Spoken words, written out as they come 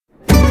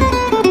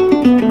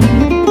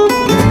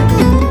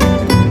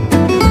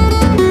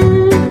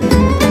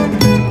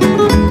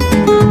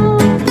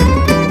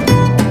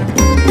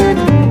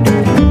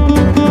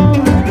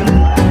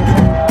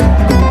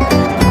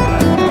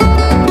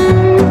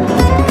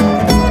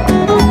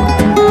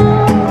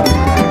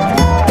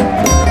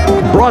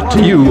brought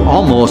to you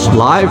almost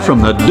live from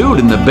the Dude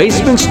in the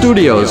Basement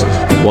Studios.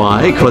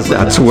 Why? Because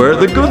that's where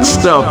the good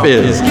stuff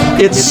is.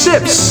 It's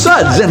Sips,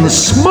 Suds, and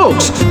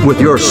Smokes with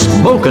your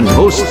smoking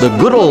hosts, the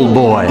good old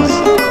boys.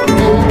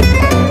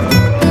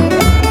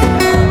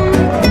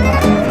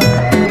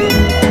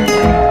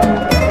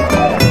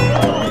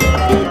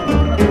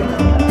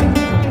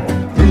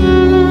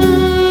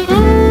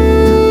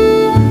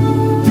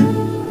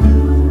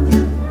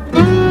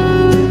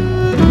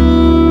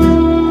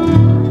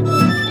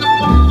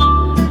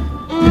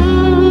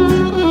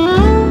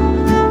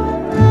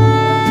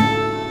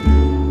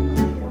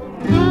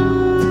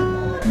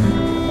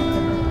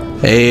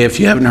 Hey, if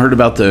you haven't heard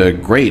about the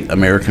Great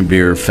American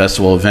Beer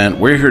Festival event,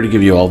 we're here to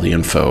give you all the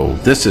info.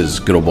 This is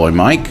good old boy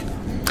Mike.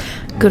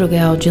 Good old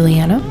gal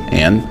Juliana.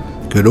 And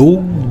good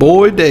old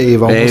boy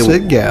Dave. Almost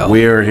said gal.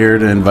 We are here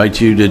to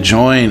invite you to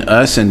join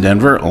us in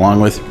Denver,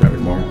 along with Robert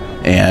Moore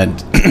and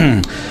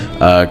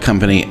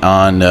company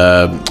on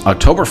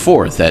October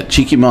 4th at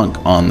Cheeky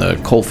Monk on the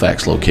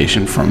Colfax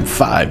location from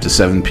 5 to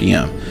 7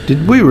 p.m.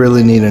 Did we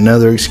really need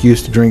another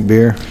excuse to drink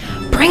beer?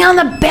 Bring on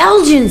the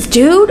Belgians,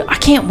 dude. I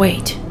can't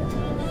wait.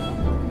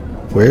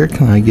 Where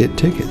can I get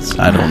tickets?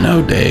 I don't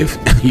know, Dave.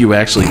 You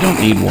actually don't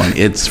need one.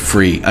 It's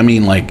free. I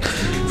mean, like,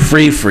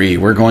 free.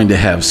 We're going to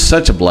have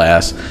such a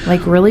blast.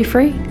 Like, really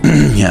free?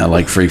 Yeah,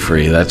 like free.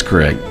 That's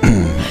correct.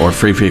 Or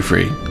free.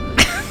 Free.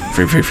 I'm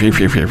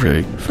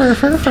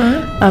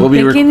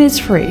thinking it's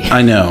free.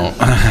 I know.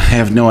 I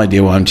have no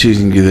idea why I'm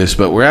choosing to do this,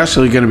 but we're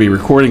actually going to be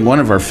recording one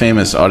of our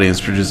famous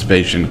audience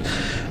participation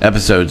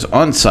episodes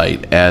on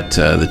site at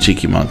the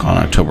Cheeky Monk on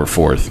October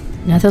 4th.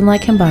 Nothing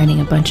like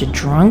combining a bunch of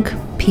drunk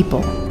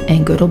people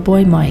and good old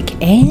boy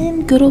Mike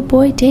and good old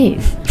boy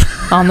Dave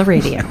on the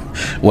radio.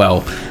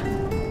 Well,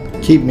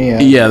 keep me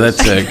out. Yeah,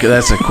 that's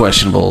a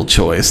questionable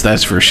choice.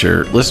 That's for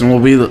sure. Listen, we'll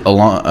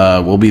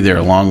be there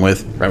along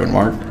with Reverend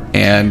Mark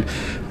and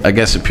a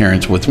guest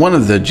appearance with one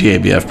of the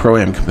GABF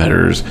Pro-Am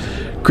competitors,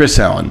 Chris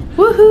Allen.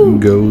 Woohoo!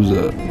 Goes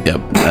up.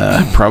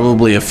 Yep.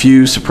 Probably a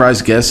few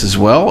surprise guests as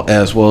well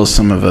as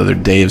some of other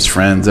Dave's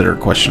friends that are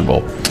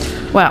questionable.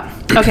 Wow.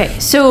 Okay,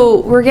 so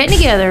we're getting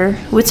together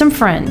with some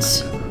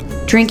friends,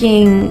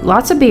 drinking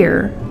lots of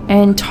beer,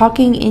 and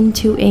talking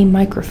into a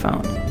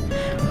microphone.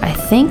 I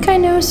think I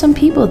know some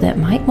people that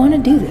might want to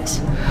do this.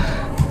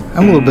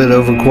 I'm a little bit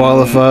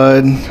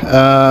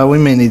overqualified. We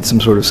may need some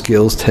sort of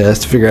skills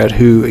test to figure out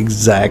who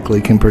exactly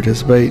can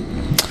participate.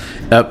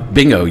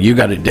 Bingo, you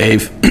got it,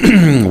 Dave.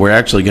 We're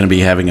actually going to be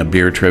having a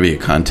beer trivia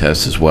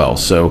contest as well.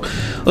 So,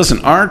 listen,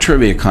 our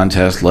trivia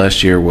contest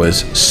last year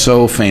was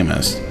so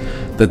famous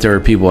that there are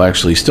people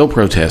actually still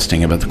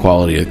protesting about the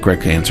quality of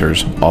correct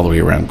answers all the way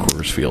around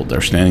Coors Field.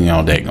 They're standing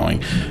all day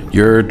going,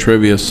 your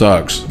trivia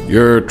sucks.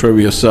 Your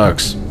trivia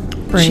sucks.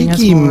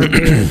 Cheeky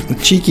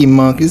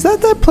Monk. Is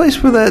that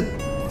place where that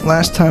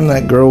last time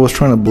that girl was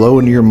trying to blow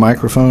into your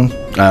microphone?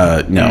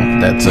 No,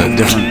 that's a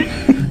different...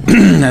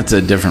 That's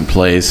a different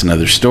place,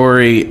 another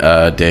story,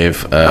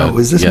 Dave.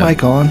 Is this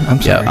mic on? I'm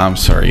sorry. Yeah, I'm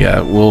sorry.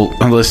 Yeah, well,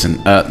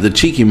 listen, the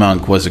Cheeky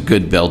Monk was a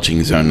good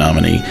belching zone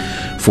nominee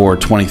for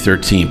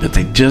 2013, but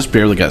they just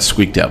barely got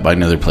squeaked out by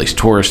another place,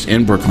 Tourist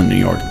in Brooklyn, New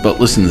York. But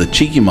listen, the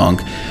Cheeky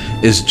Monk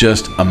is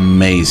just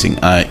amazing.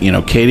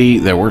 Katie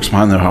that works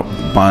behind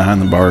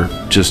the bar,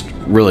 just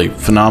really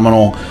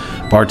phenomenal.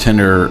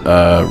 Bartender,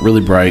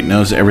 really bright,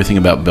 knows everything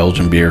about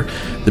Belgian beer.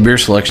 The beer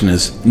selection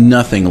is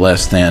nothing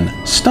less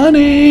than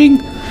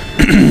stunning.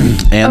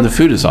 And the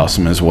food is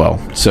awesome as well.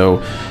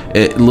 So,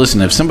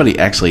 listen, if somebody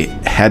actually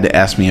had to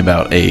ask me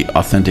about a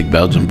authentic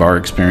Belgian bar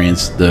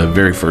experience, the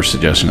very first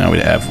suggestion I would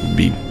have would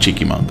be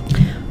Cheeky Monk.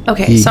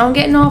 Okay, so I'm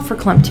getting all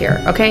verklempt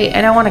here, okay?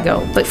 And I want to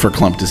go. But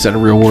verklempt, is that a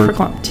real word?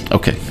 Verklempt.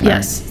 Okay.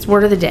 Yes, right. It's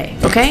word of the day,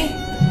 okay?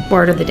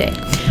 Word of the day.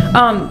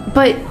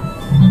 But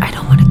I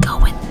don't want to go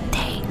with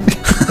Dave.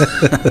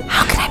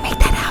 How can I make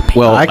that happen?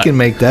 Well, I can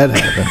make that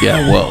happen.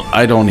 Yeah, well,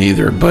 I don't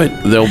either,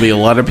 but there'll be a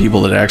lot of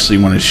people that actually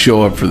want to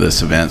show up for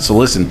this event. So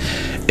listen,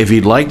 if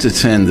you'd like to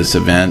attend this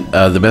event,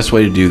 the best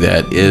way to do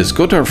that is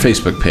go to our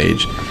Facebook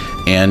page,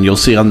 and you'll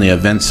see on the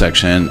event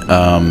section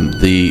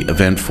the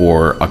event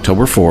for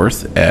October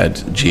 4th at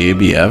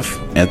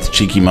GABF at the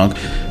Cheeky Monk.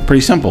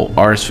 Pretty simple,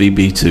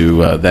 RSVP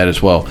to that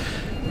as well.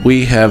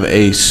 We have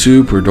a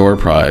super door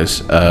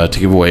prize to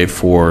give away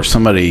for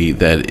somebody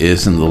that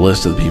is in the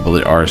list of the people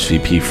that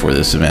RSVP for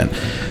this event.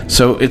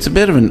 So it's a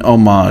bit of an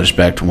homage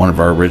back to one of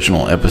our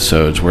original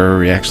episodes where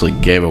we actually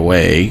gave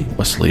away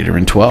West Leader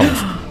in 12.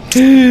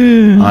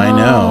 I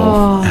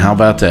know. How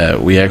about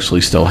that? We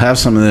actually still have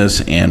some of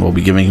this, and we'll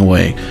be giving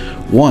away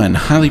one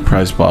highly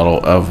prized bottle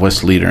of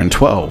West Leader in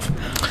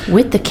 12.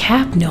 With the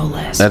cap, no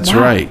less. That's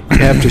right.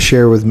 Cap to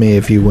share with me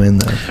if you win,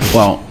 though.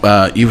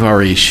 Well, you've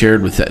already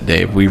shared with that,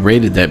 Dave. We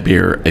rated that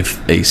beer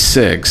a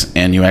 6,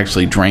 and you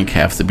actually drank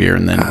half the beer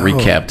and then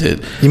recapped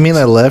it. You mean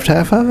I left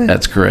half of it?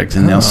 That's correct.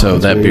 And also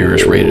that beer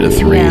is rated a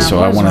 3, so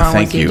I want to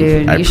thank you.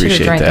 I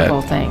appreciate that. The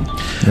whole thing.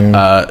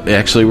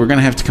 Actually, we're going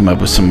to have to come up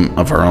with some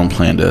of our own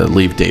plan to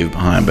leave Dave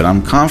behind, but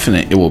I'm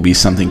confident it will be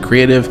something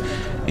creative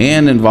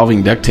and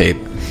involving duct tape.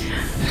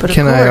 But of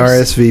Can I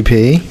course,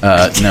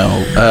 RSVP?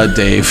 No,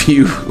 Dave,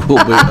 you will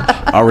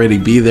already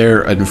be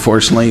there,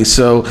 unfortunately.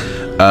 So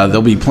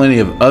there'll be plenty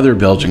of other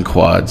Belgian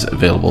quads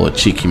available at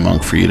Cheeky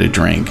Monk for you to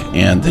drink,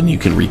 and then you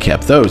can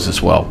recap those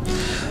as well.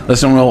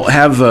 Listen, we'll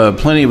have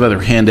plenty of other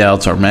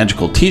handouts. Our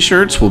magical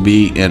T-shirts will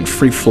be in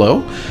free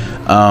flow.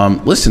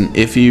 Listen,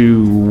 if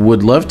you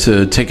would love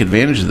to take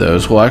advantage of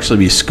those, we'll actually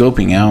be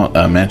scoping out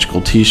magical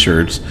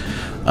T-shirts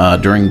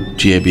during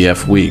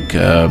GABF week.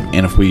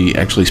 And if we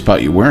actually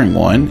spot you wearing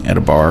one at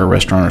a bar, a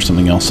restaurant, or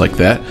something else like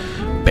that,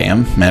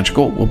 bam,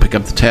 magical, we'll pick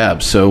up the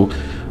tab. So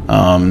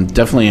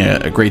definitely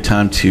a great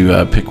time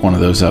to pick one of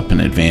those up in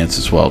advance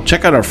as well.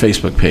 Check out our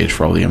Facebook page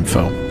for all the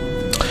info.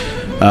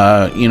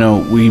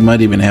 We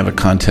might even have a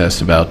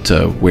contest about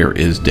where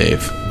is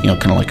Dave?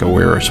 Kind of like a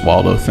Where is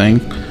Waldo thing.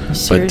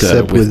 Seriously?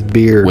 Except with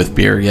beer. With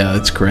beer, yeah,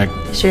 that's correct.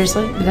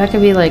 Seriously? That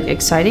could be like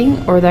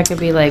exciting, or that could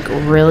be like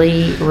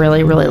really,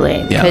 really, really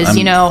lame. Yeah, Because,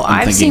 I'm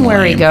I've thinking seen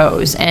where he lame.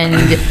 goes, and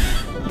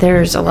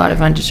there's a lot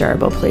of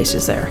undesirable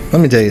places there.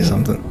 Let me tell you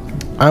something.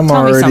 I'm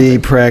Tell me already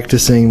something.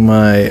 practicing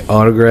my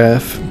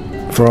autograph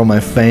for all my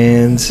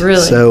fans. Really?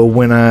 So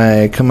when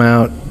I come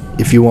out,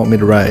 if you want me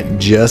to write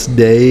Just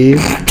Dave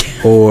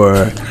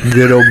or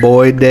Good Old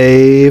Boy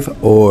Dave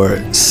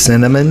or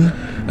Cinnamon,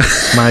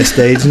 my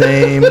stage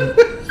name,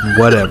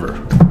 whatever.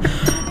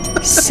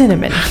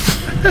 Cinnamon.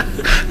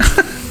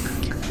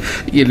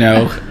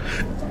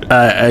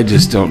 I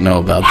just don't know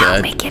about Help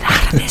that. me get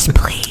out of this,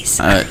 please.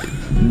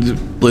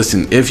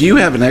 Listen, if you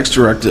have an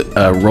extra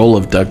roll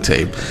of duct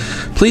tape,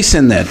 please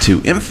send that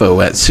to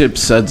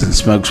info@Sips, Suds, and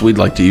Smokes. We'd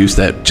like to use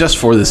that just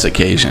for this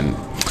occasion.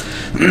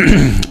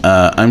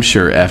 I'm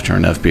sure after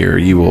enough beer,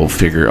 you will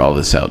figure all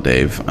this out,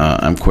 Dave.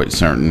 I'm quite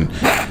certain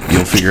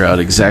you'll figure out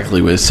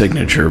exactly what his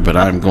signature, but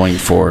I'm going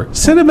for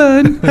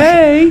Cinnamon.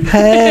 Hey!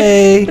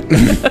 Hey!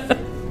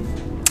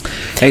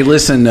 Hey,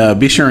 listen,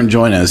 be sure and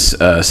join us,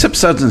 Sip,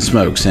 Suds, and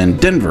Smokes in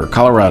Denver,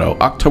 Colorado,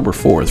 October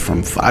 4th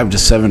from 5 to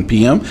 7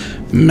 p.m.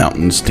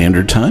 Mountain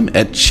Standard Time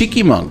at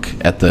Cheeky Monk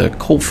at the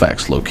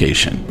Colfax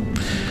location.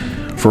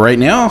 For right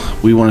now,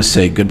 we want to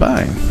say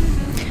goodbye.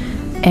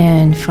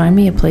 And find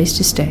me a place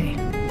to stay.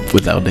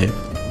 Without Dave.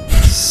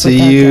 See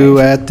Without you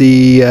Dave. at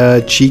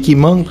the Cheeky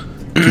Monk.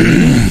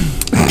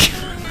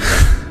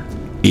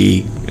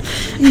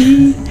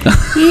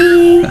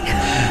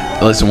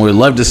 Listen, we'd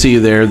love to see you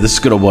there. This is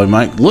Good Old Boy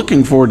Mike.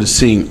 Looking forward to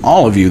seeing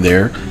all of you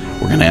there.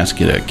 We're going to ask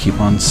you to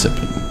keep on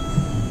sipping.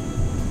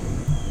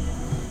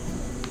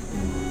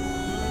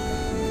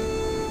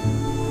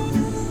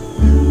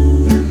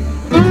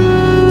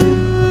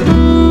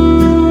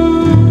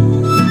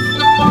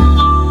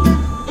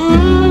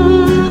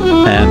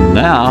 And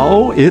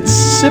now it's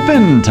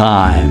sippin'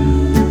 time.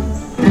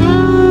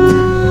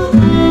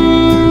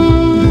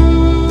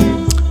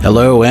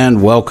 Hello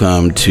and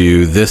welcome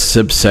to this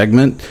Sip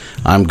segment.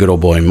 I'm Good Old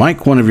Boy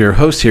Mike, one of your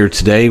hosts here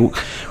today.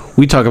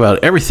 We talk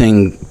about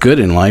everything good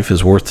in life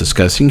is worth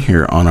discussing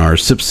here on our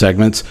Sip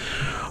segments.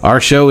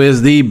 Our show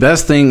is the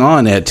best thing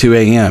on at 2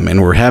 a.m.,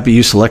 and we're happy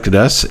you selected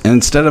us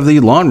instead of the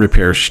lawn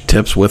repair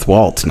tips with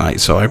Walt tonight,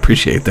 so I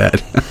appreciate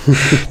that.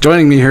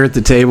 Joining me here at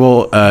the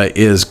table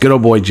is good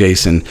old boy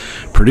Jason,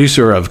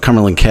 producer of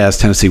Cumberland Cask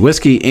Tennessee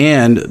Whiskey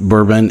and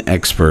bourbon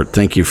expert.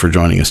 Thank you for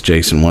joining us,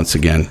 Jason, once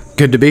again.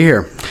 Good to be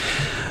here.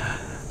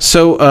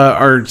 So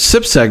our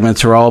Sip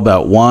segments are all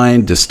about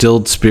wine,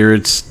 distilled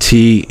spirits,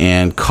 tea,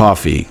 and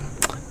coffee.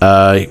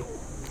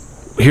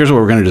 Here's what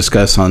we're going to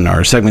discuss on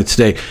our segment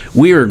today.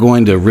 We are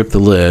going to rip the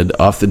lid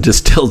off the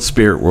distilled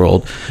spirit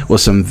world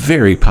with some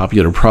very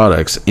popular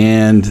products,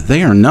 and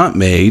they are not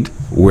made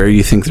where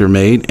you think they're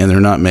made, and they're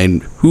not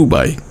made who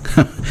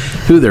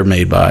they're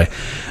made by.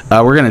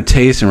 We're going to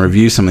taste and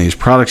review some of these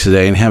products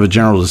today and have a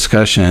general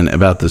discussion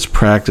about this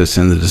practice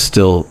in the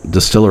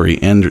distillery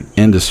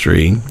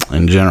industry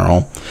in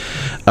general.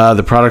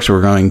 The products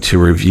we're going to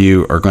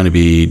review are going to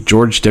be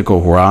George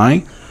Dickel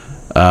Rye,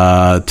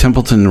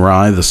 Templeton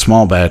Rye, the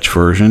small batch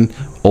version,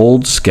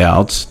 Old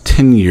Scouts,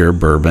 10-year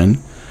bourbon,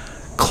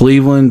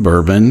 Cleveland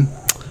Bourbon,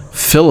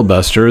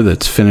 Filibuster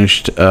that's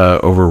finished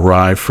over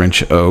rye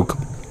French oak,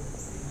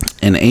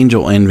 and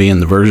Angel Envy, and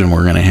the version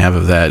we're going to have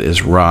of that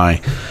is rye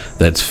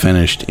that's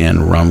finished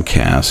in rum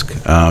cask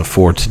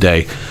for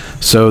today.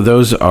 So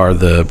those are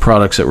the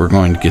products that we're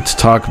going to get to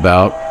talk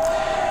about.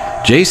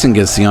 Jason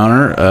gets the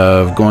honor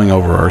of going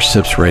over our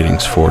SIPS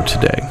ratings for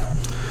today.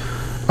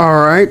 All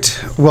right.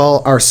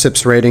 Well, our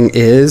SIPS rating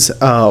is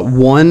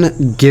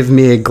 1, give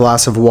me a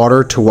glass of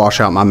water to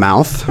wash out my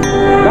mouth.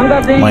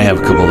 Might have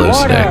a couple of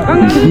those today.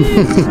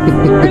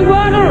 Bring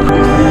water!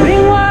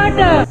 Bring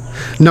water!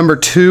 Number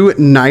 2,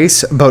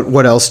 nice, but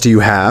what else do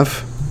you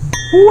have?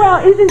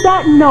 Well, isn't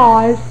that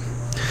nice?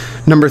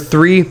 Number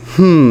 3,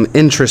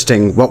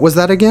 interesting. What was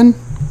that again?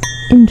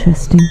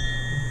 Interesting.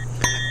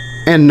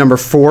 And number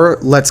 4,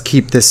 let's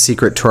keep this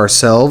secret to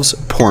ourselves.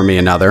 Pour me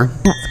another.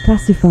 That's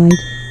classified.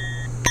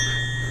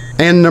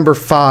 And number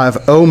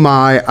 5, oh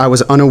my, I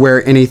was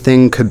unaware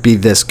anything could be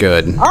this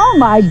good. Oh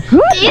my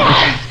goodness!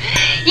 Yes!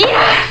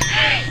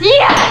 Yes!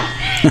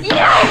 Yes!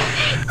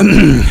 Yes!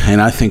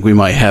 And I think we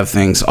might have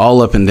things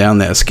all up and down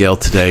that scale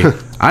today.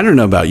 I don't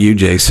know about you,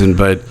 Jason,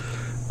 but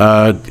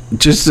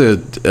just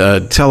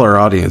to tell our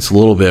audience a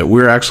little bit,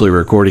 we're actually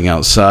recording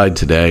outside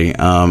today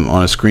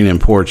on a screen-in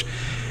porch.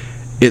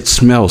 It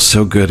smells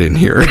so good in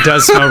here. It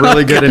does smell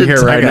really good in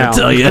here right now. I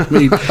tell you. I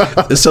mean,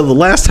 so the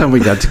last time we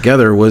got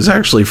together was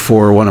actually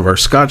for one of our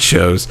Scotch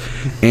shows,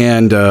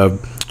 and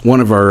one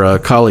of our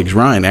colleagues,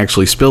 Ryan,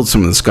 actually spilled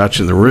some of the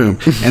Scotch in the room,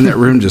 and that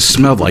room just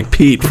smelled like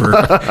peat for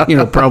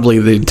probably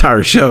the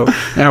entire show.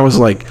 And I was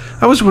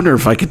wondering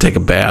if I could take a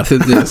bath in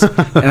this.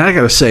 And I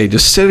got to say,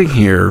 just sitting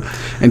here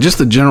and just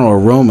the general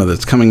aroma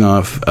that's coming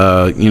off,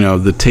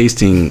 the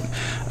tasting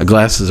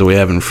glasses that we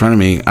have in front of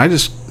me,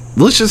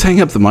 let's just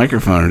hang up the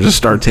microphone and just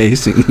start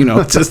tasting.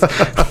 It's just,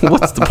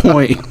 what's the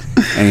point?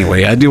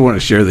 Anyway, I do want to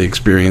share the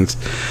experience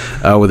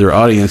with our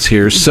audience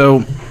here.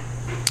 So,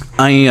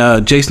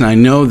 Jason, I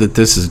know that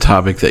this is a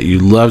topic that you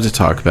love to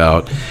talk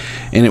about,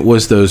 and it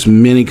was those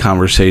many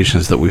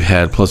conversations that we've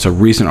had, plus a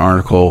recent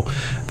article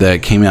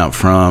that came out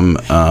from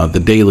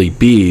the Daily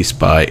Beast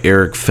by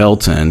Eric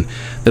Felten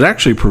that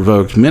actually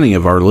provoked many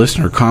of our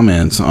listener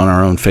comments on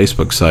our own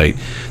Facebook site.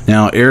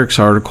 Now, Eric's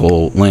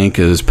article link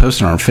is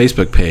posted on our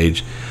Facebook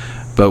page,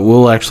 but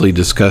we'll actually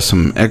discuss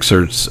some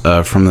excerpts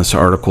from this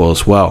article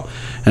as well.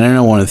 And I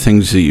know one of the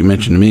things that you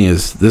mentioned to me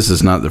is this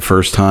is not the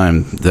first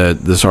time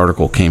that this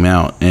article came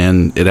out,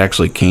 and it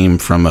actually came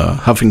from a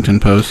Huffington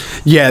Post.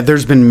 Yeah,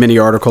 there's been many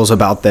articles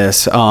about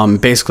this.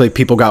 Basically,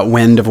 people got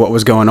wind of what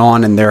was going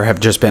on, and there have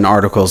just been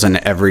articles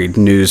in every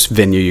news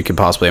venue you could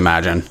possibly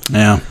imagine.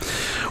 Yeah.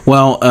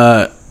 Well,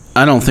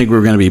 I don't think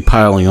we're going to be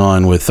piling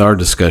on with our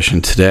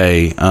discussion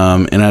today,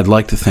 and I'd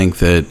like to think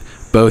that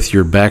both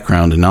your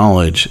background and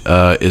knowledge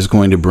is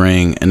going to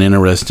bring an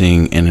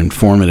interesting and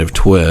informative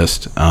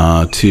twist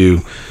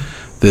to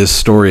this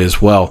story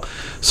as well.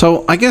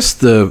 So I guess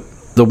the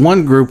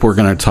one group we're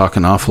going to talk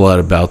an awful lot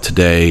about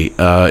today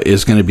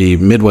is going to be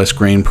Midwest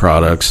Grain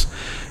Products,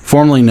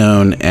 formerly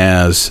known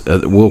as,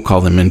 we'll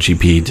call them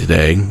MGP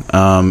today,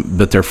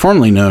 but they're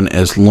formerly known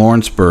as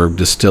Lawrenceburg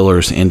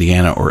Distillers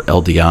Indiana, or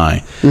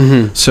LDI.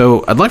 Mm-hmm.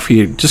 So I'd like for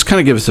you to just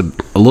kind of give us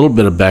a little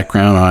bit of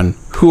background on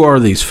who are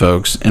these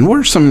folks and what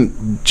are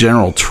some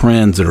general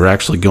trends that are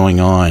actually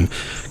going on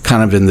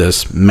kind of in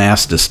this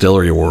mass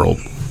distillery world.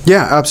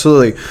 Yeah,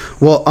 absolutely.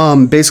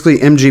 Well, basically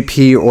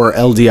MGP or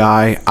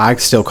LDI, I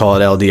still call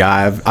it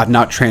LDI. I've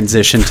not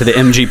transitioned to the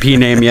MGP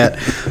name yet,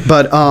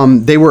 but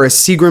they were a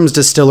Seagram's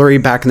distillery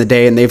back in the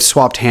day, and they've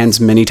swapped hands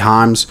many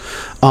times.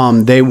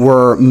 They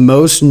were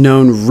most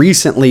known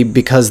recently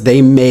because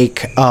they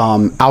make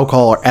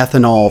alcohol or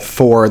ethanol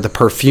for the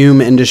perfume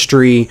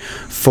industry,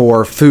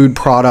 for food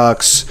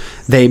products.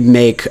 They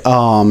make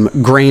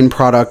grain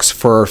products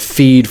for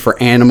feed for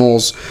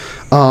animals.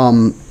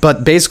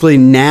 But basically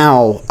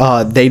now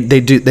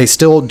they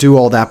still do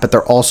all that, but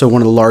they're also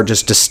one of the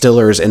largest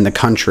distillers in the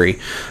country.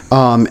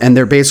 And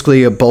they're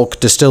basically a bulk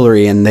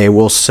distillery, and they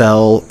will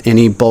sell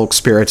any bulk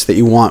spirits that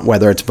you want,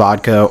 whether it's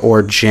vodka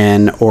or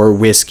gin or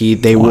whiskey.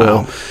 They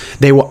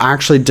will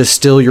actually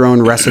distill your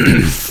own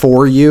recipe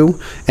for you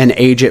and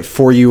age it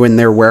for you in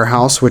their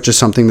warehouse, which is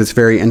something that's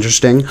very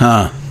interesting.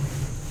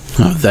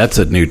 Oh, that's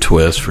a new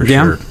twist for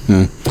sure.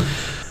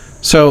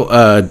 So,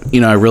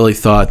 I really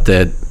thought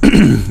that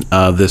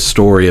this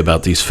story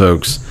about these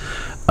folks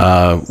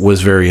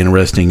was very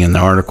interesting in the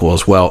article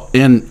as well.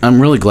 And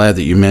I'm really glad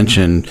that you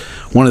mentioned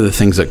one of the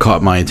things that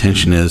caught my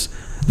attention is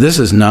this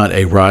is not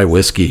a rye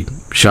whiskey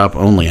shop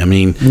only. I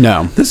mean,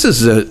 no, this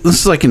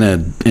is like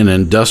an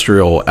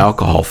industrial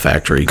alcohol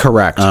factory.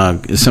 Correct.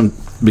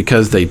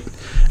 Because they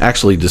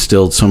actually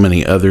distilled so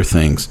many other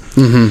things.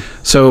 Mm-hmm.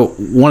 So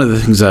one of the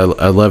things I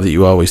love that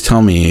you always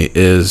tell me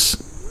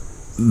is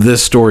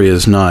this story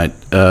is not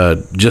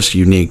just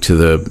unique to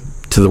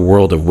the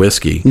world of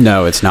whiskey.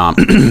 No, it's not.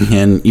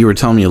 And you were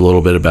telling me a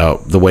little bit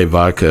about the way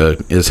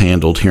vodka is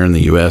handled here in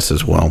the U.S.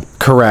 as well.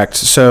 Correct.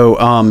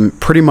 So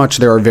pretty much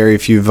there are very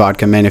few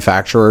vodka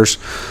manufacturers.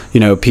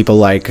 People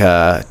like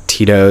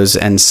Tito's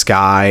and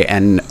Sky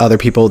and other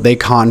people, they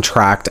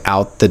contract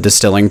out the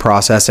distilling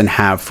process and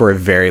have for a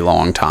very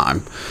long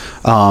time.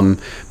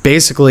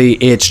 Basically,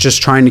 it's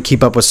just trying to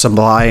keep up with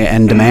supply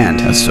and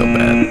demand. That's so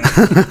bad.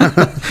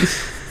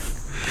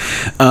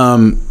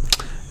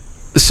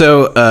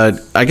 So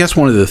I guess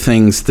one of the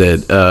things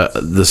that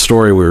the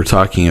story we were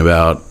talking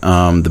about,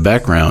 the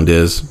background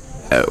is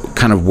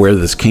kind of where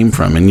this came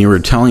from. And you were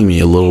telling me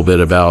a little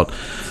bit about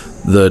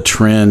the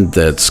trend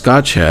that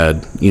Scotch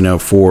had,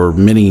 for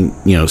many,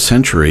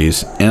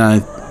 centuries.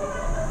 And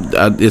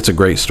it's a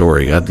great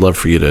story. I'd love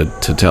for you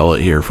to tell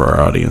it here for our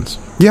audience.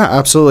 Yeah,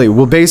 absolutely.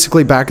 Well,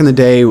 basically back in the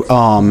day,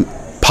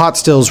 pot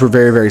stills were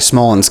very, very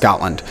small in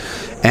Scotland,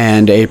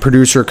 and a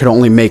producer could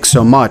only make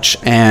so much.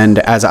 And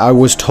as I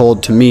was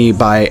told to me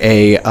by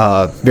a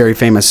very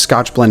famous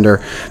Scotch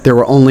blender, there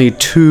were only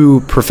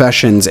two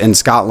professions in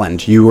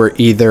Scotland. You were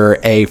either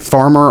a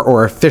farmer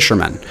or a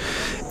fisherman.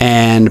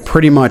 and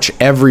pretty much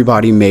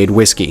everybody made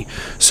whiskey.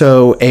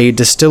 So a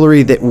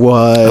distillery that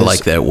was... I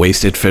like that,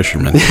 wasted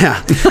fisherman.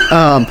 Yeah.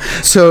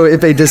 So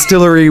if a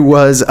distillery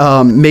was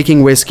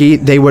making whiskey,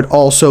 they would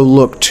also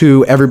look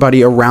to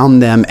everybody around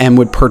them and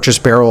would purchase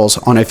barrels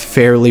on a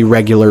fairly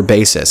regular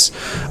basis.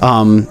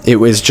 It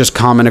was just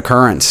common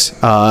occurrence.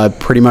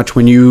 Pretty much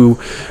when you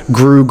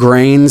grew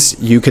grains,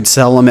 you could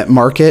sell them at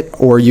market,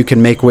 or you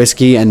can make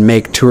whiskey and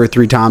make 2 or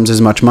 3 times as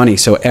much money.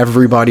 So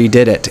everybody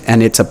did it,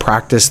 and it's a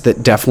practice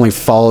that definitely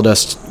followed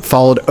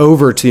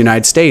over to the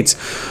United States.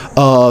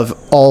 Of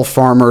all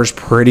farmers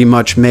pretty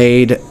much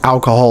made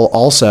alcohol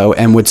also,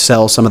 and would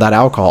sell some of that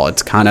alcohol.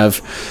 It's kind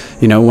of,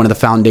 one of the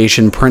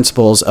foundation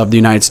principles of the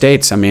United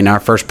States. I mean, our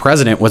first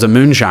president was a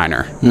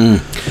moonshiner.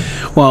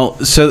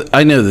 Well, so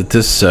I know that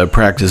this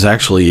practice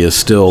actually is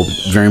still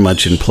very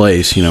much in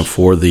place,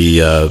 for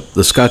the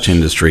Scotch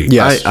industry.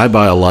 Yes. I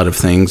buy a lot of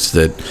things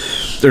that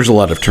there's a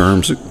lot of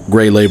terms: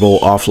 gray label,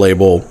 off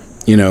label,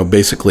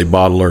 basically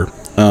bottler,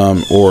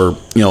 or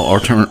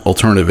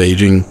alternative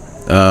aging.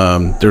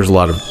 There's a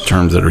lot of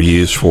terms that are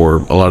used for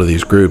a lot of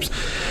these groups.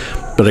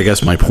 But I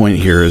guess my point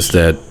here is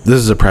that this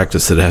is a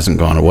practice that hasn't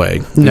gone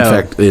away. No. In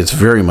fact, it's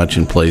very much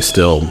in place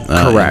still.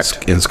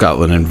 Correct. In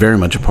Scotland, and very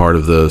much a part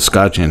of the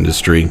Scotch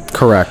industry.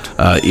 Correct.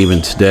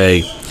 Even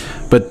today.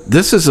 But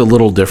this is a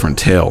little different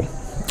tale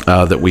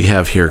that we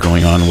have here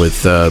going on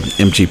with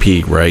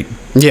MGP, right?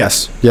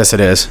 Yes, it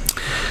is.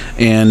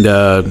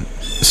 And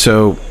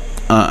so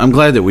I'm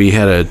glad that we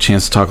had a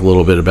chance to talk a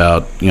little bit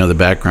about, the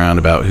background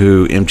about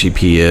who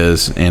MGP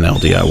is and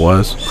LDI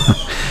was.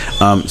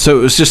 So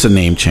it was just a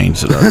name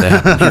change that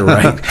happened here,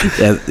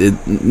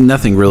 right?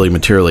 Nothing really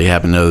materially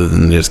happened other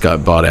than it just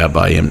got bought out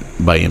by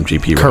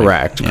MGP,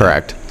 right?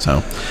 Correct.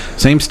 So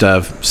same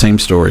stuff, same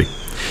story.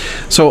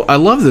 So I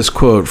love this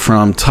quote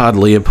from Todd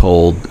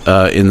Leopold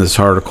in this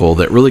article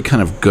that really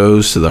kind of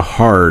goes to the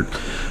heart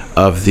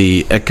of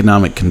the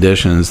economic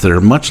conditions that are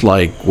much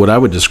like what I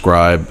would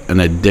describe an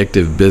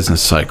addictive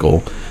business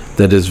cycle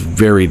that is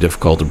very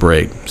difficult to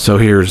break. So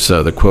here's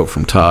the quote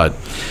from Todd.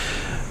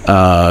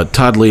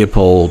 Todd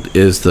Leopold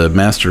is the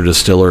master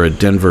distiller at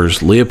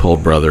Denver's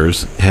Leopold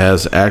Brothers,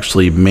 has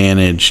actually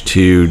managed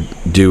to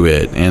do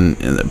it. And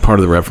part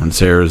of the reference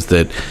there is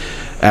that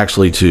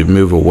actually to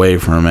move away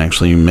from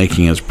actually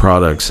making his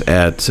products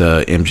at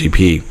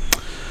MGP.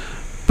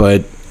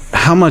 But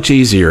how much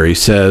easier, he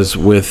says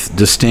with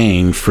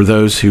disdain, for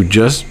those who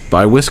just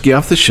buy whiskey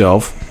off the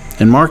shelf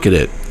and market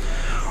it.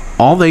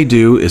 All they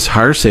do is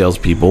hire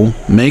salespeople,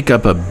 make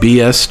up a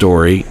BS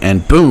story,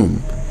 and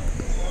boom,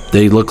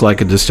 they look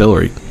like a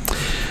distillery.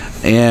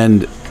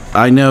 And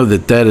I know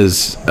that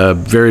is a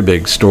very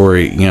big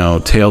story,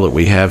 tale that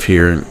we have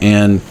here.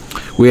 And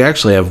we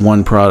actually have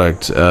one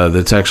product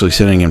that's actually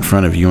sitting in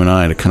front of you and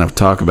I to kind of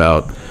talk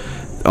about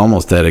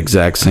almost that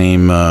exact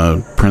same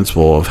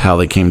principle of how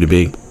they came to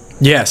be.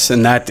 Yes,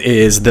 and that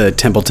is the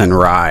Templeton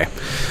Rye.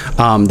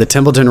 The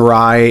Templeton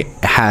Rye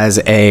has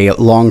a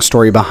long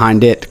story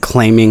behind it,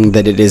 claiming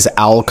that it is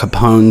Al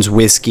Capone's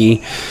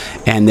whiskey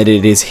and that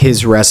it is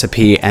his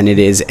recipe, and it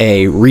is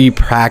a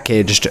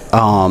repackaged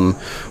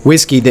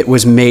whiskey that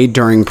was made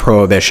during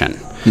Prohibition.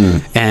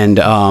 And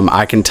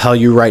I can tell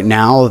you right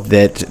now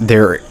that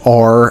there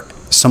are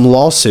some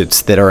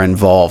lawsuits that are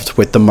involved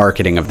with the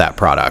marketing of that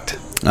product.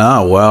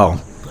 Oh,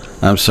 well,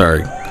 I'm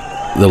sorry.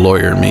 The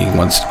lawyer in me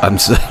wants. I'm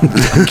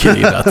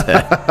kidding about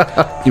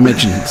that. You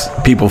mentioned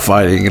people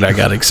fighting, and I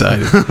got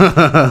excited.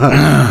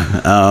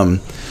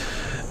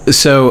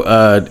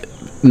 So,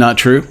 not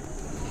true.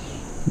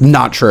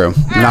 Not true.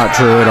 Not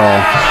true at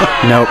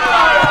all. Nope.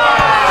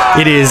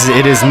 It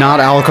is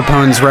not Al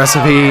Capone's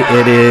recipe.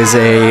 It is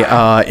a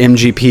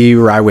MGP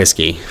rye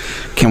whiskey.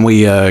 Can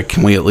we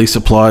at least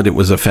applaud? It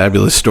was a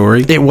fabulous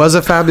story. It was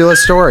a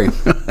fabulous story.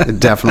 It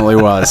definitely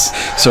was.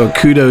 So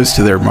kudos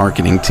to their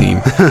marketing team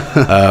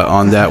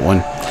on that one.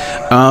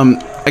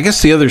 I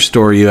guess the other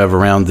story you have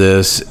around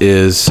this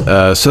is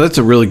so that's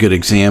a really good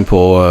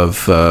example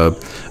of a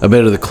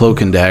bit of the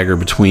cloak and dagger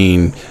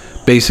between.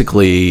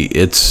 Basically,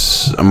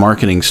 it's a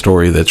marketing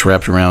story that's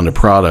wrapped around a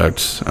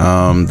product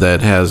that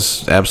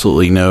has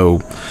absolutely no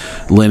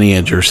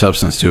lineage or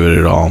substance to it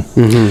at all.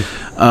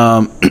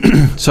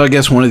 Mm-hmm. So I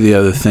guess one of the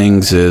other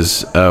things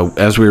is,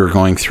 as we were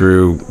going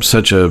through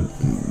such a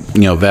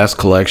vast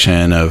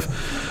collection of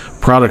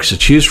products to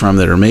choose from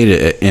that are made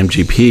at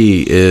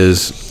MGP,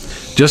 is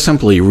just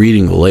simply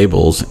reading the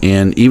labels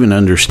and even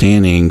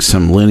understanding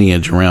some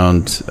lineage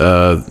around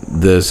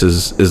this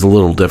is a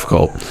little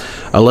difficult.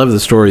 I love the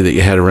story that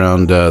you had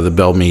around the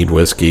Belle Meade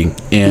whiskey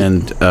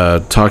and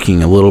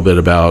talking a little bit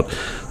about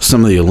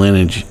some of the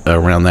lineage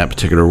around that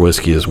particular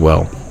whiskey as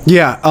well.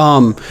 Yeah,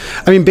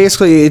 I mean,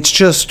 basically, it's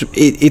just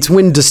it's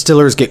when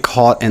distillers get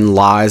caught in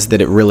lies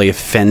that it really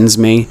offends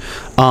me.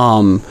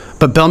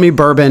 But Belle Meade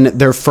Bourbon,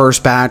 their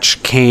first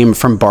batch came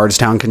from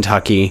Bardstown,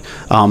 Kentucky.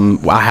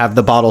 I have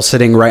the bottle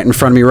sitting right in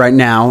front of me right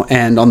now,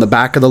 and on the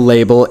back of the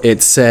label,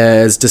 it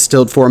says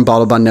distilled for and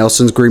bottled by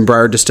Nelson's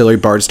Greenbrier Distillery,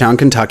 Bardstown,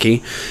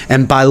 Kentucky.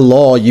 And by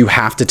law, you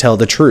have to tell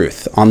the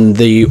truth. On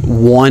the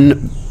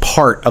one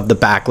part of the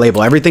back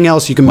label. Everything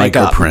else you can make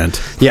up.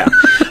 Microprint. Yeah.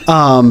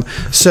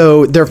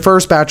 So their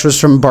first batch was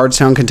from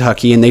Bardstown,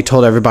 Kentucky, and they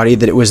told everybody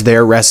that it was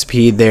their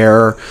recipe,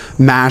 their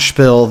mash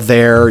bill,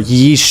 their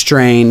yeast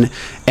strain.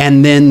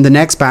 And then the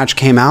next batch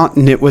came out,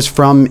 and it was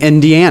from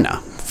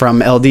Indiana,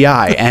 from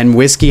LDI, and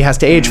whiskey has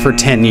to age for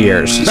 10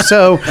 years.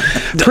 So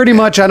pretty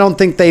much I don't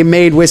think they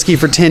made whiskey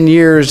for 10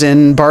 years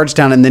in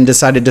Bardstown and then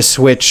decided to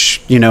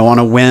switch, on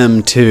a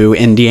whim to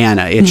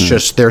Indiana. It's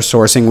just they're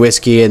sourcing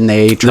whiskey and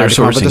they try to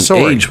come up with a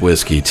sword. Aged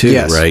whiskey too,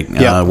 Yes. right?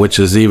 Yeah. Which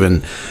is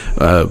even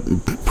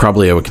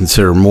probably I would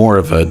consider more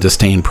of a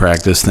disdain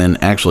practice than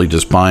actually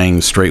just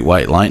buying straight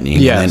white lightning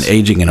Yes. and then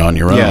aging it on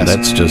your own. Yes.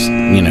 That's just,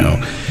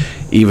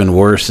 even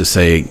worse to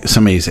say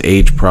somebody's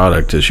aged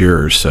product is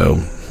yours. So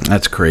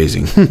that's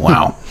crazy.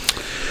 Wow.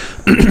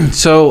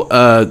 So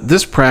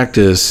this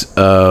practice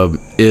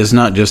is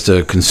not just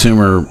a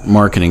consumer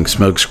marketing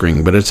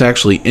smokescreen, but it's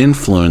actually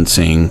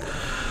influencing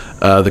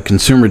the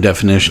consumer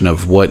definition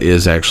of what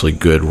is actually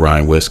good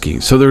rye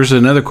whiskey. So there's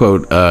another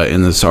quote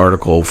in this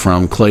article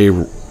from Clay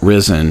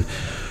Risen,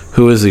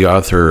 who is the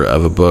author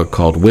of a book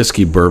called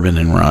Whiskey, Bourbon,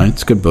 and Rye.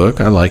 It's a good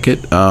book. I like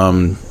it.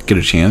 Get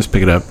a chance,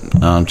 pick it up,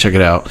 check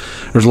it out.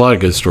 There's a lot of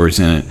good stories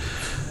in it.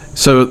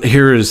 So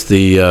here is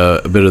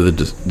a bit of the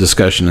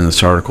discussion in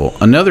this article.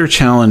 Another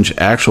challenge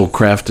actual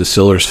craft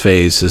distillers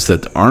face is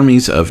that the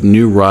armies of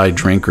new rye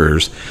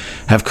drinkers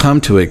have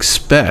come to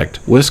expect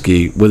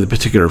whiskey with a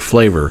particular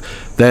flavor.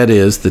 That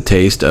is the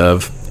taste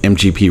of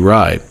MGP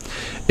rye.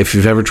 If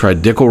you've ever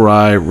tried Dickel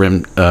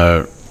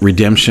Rye,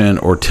 Redemption,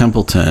 or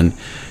Templeton,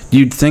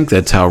 you'd think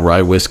that's how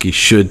rye whiskey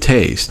should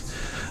taste.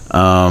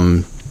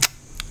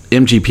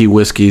 MGP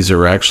whiskeys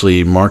are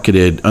actually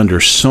marketed under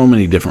so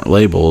many different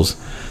labels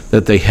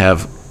that they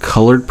have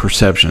colored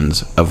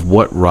perceptions of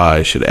what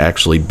rye should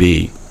actually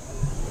be.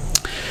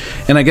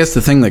 And I guess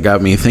the thing that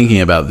got me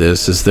thinking about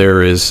this is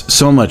there is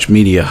so much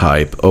media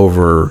hype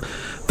over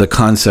the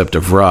concept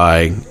of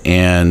rye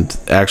and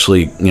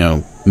actually,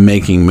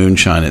 making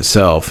moonshine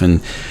itself.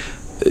 And,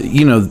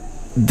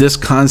 this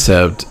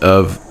concept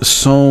of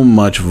so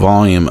much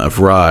volume of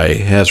rye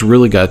has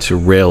really got to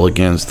rail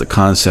against the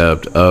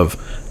concept of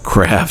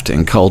craft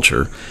and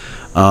culture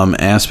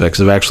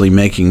aspects of actually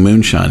making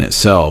moonshine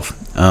itself.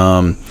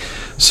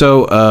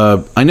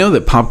 So I know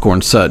that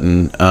Popcorn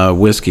Sutton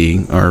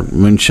whiskey or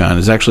moonshine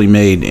is actually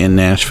made in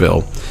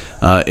Nashville.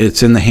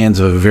 It's in the hands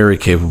of a very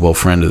capable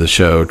friend of the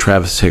show,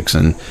 Travis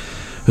Hickson,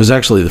 who's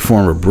actually the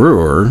former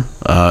brewer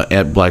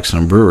at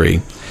Blackstone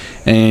Brewery,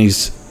 and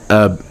he's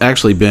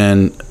actually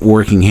been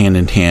working hand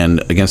in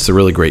hand against the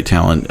really great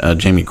talent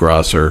Jamie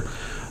Grosser,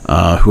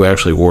 who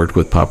actually worked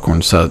with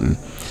Popcorn Sutton.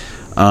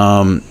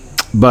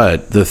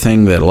 But the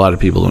thing that a lot of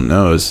people don't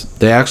know is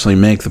they actually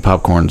make the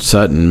Popcorn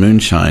Sutton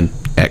moonshine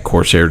at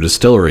Corsair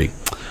Distillery.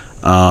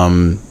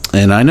 And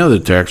I know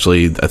that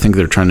I think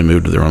they're trying to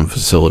move to their own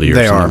facility or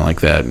something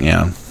like that.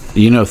 Yeah.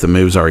 Do you know if the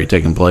move's already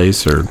taken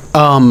place or?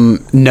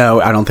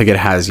 No, I don't think it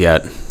has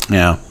yet.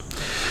 Yeah.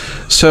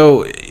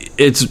 So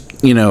it's,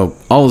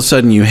 all of a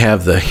sudden you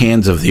have the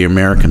hands of the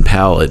American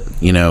palate,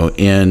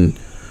 in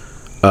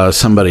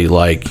somebody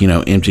like,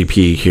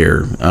 MGP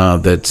here,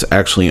 that's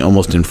actually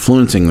almost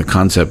influencing the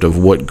concept of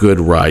what good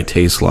rye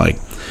tastes like.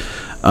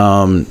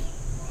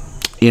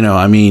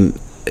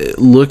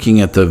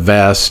 Looking at the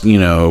vast,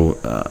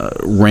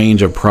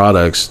 range of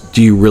products,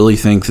 do you really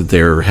think that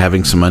they're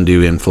having some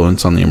undue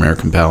influence on the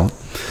American palate?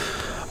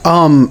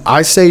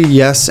 I say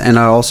yes, and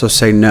I also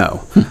say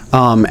no.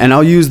 And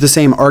I'll use the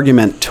same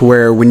argument to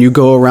where when you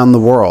go around the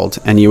world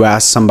and you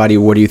ask somebody,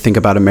 what do you think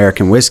about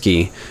American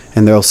whiskey?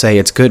 And they'll say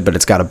it's good, but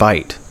it's got a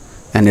bite.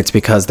 And it's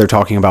because they're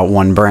talking about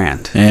one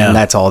brand. Yeah. And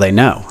that's all they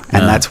know.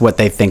 And that's what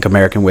they think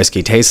American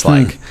whiskey tastes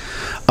like.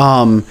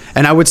 And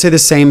I would say the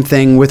same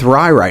thing with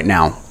rye right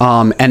now.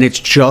 And it's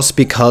just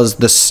because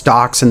the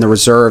stocks and the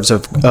reserves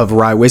of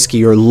rye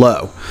whiskey are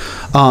low.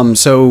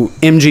 So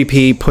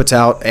MGP puts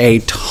out a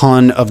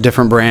ton of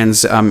different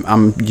brands.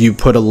 You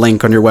put a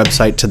link on your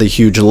website to the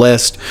huge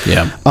list.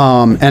 Yeah.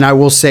 And I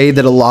will say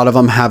that a lot of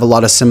them have a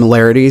lot of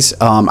similarities.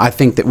 I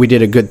think that we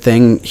did a good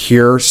thing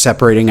here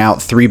separating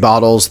out 3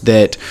 bottles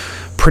that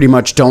pretty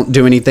much don't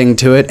do anything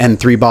to it and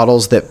 3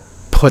 bottles that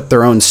put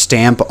their own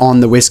stamp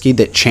on the whiskey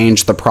that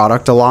change the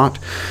product a lot.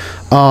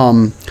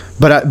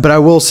 But I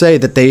will say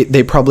that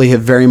they probably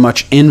have very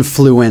much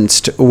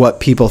influenced what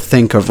people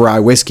think of rye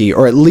whiskey,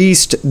 or at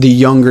least the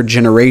younger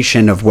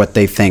generation of what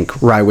they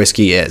think rye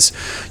whiskey is.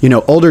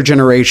 Older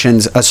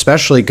generations,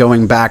 especially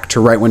going back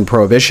to right when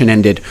Prohibition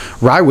ended,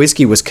 rye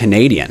whiskey was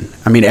Canadian.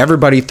 I mean,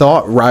 everybody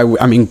thought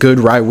good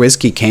rye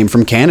whiskey came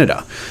from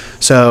Canada.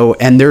 So,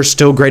 and there's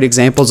still great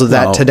examples of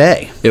that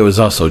today. It was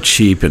also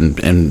cheap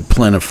and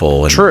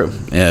plentiful. And, True.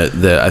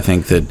 I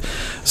think that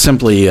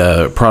simply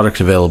product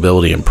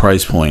availability and price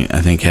price point,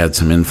 I think, had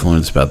some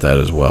influence about that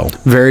as well.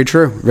 Very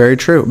true, very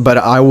true. But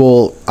I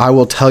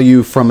will tell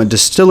you from a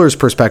distiller's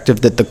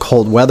perspective that the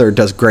cold weather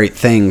does great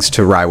things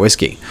to rye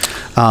whiskey.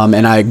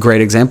 And a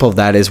great example of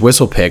that is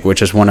Whistle Pig,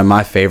 which is one of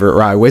my favorite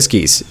rye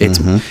whiskeys.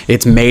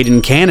 It's made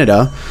in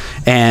Canada,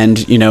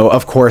 and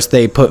of course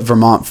they put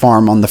Vermont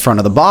Farm on the front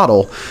of the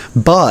bottle.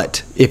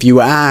 But if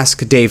you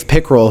ask Dave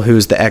Pickrell,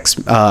 who's the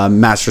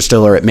ex-master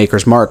distiller at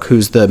Maker's Mark,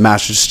 who's the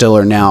master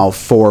distiller now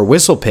for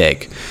Whistle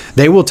Pig,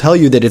 they will tell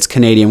you that it's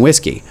Canadian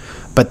whiskey,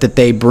 but that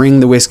they bring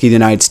the whiskey to the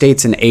United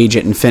States and age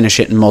it and finish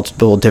it in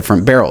multiple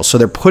different barrels. So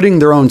they're putting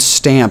their own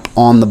stamp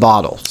on the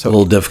bottle. So a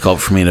little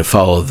difficult for me to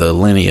follow the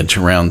lineage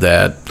around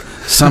that.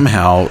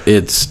 Somehow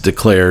it's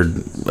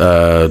declared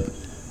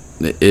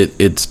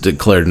it's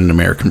declared an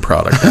American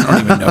product. I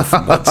don't even know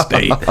from what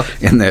state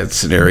in that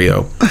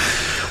scenario.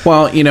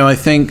 Well, I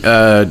think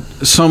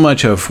so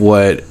much of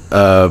what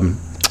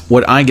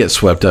I get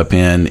swept up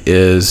in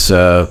is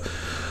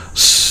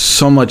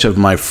so much of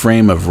my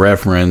frame of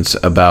reference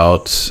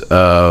about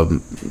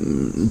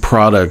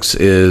products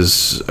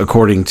is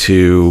according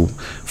to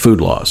food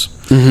laws.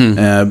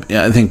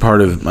 I think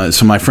part of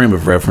my frame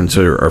of reference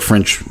are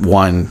French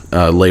wine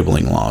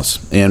labeling laws,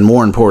 and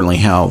more importantly,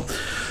 how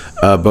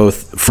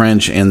both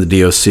French and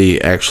the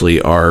DOC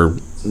actually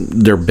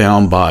they're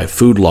bound by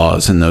food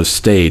laws in those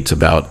states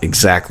about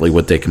exactly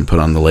what they can put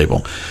on the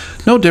label.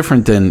 No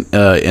different than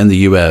in the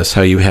U.S.,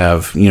 how you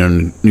have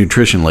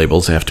nutrition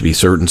labels have to be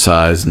certain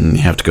size, and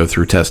you have to go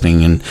through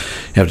testing, and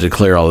you have to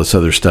declare all this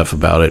other stuff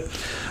about it.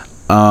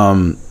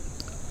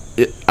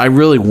 I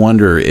really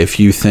wonder if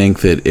you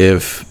think that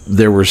if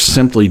there were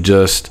simply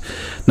just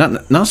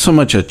not so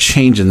much a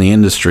change in the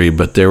industry,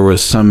 but there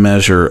was some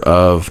measure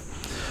of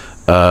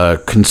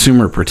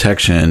consumer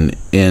protection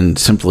in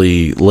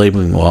simply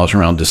labeling laws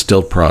around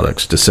distilled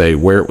products to say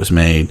where it was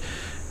made,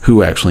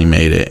 who actually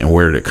made it, and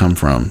where did it come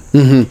from.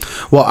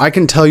 Well, I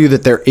can tell you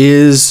that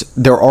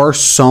there are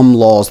some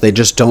laws, they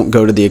just don't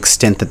go to the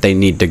extent that they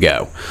need to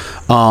go.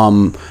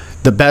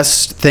 The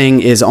best thing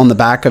is on the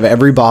back of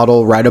every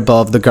bottle, right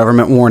above the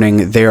government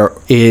warning, there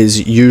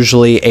is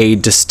usually a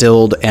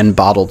distilled and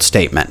bottled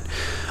statement.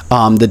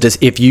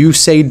 If you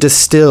say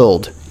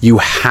distilled, you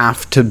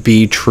have to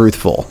be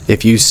truthful.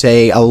 If you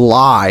say a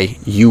lie,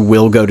 you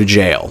will go to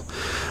jail.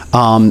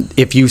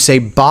 If you say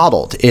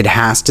bottled, it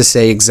has to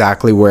say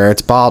exactly where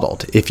it's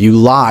bottled. If you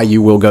lie,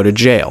 you will go to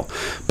jail.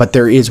 But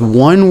there is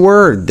one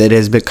word that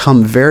has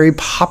become very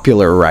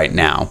popular right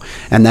now,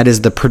 and that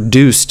is the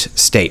produced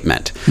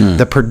statement.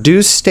 The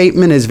produced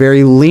statement is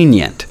very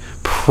lenient.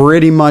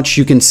 Pretty much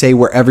you can say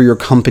wherever your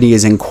company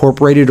is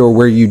incorporated or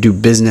where you do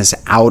business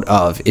out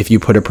of if you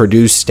put a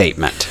produced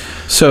statement.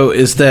 So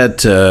is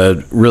that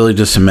really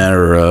just a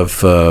matter of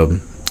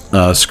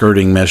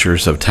skirting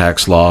measures of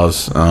tax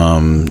laws,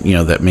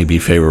 that may be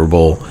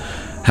favorable,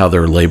 how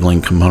they're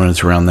labeling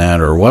components around that,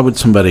 or why would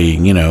somebody,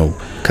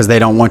 Because they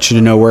don't want you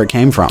to know where it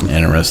came from.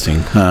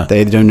 Interesting.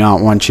 They do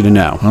not want you to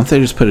know. Why don't they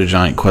just put a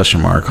giant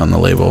question mark on the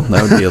label?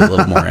 That would be a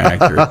little more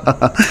accurate.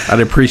 I'd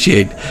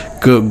appreciate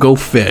go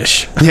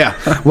fish. Yeah.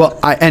 Well,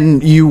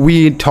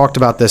 we talked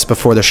about this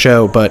before the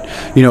show, but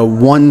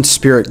one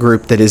spirit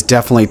group that is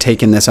definitely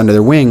taking this under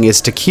their wing is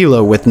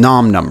tequila with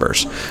NOM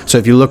numbers. So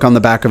if you look on the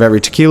back of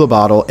every tequila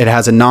bottle, it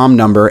has a NOM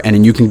number, and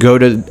then you can go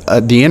to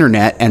the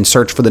internet and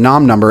search for the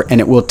NOM number, and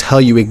it will tell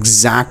you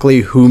exactly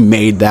who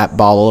made that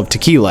bottle of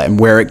tequila and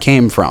where it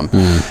came from.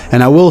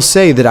 And I will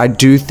say that I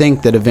do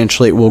think that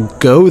eventually it will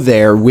go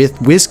there with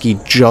whiskey,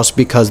 just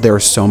because there are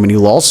so many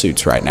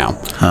lawsuits right now.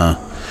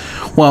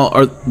 Well,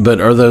 are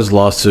those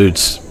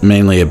lawsuits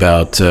mainly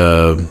about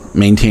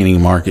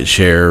maintaining market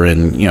share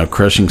and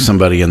crushing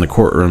somebody in the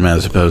courtroom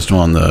as opposed to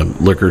on the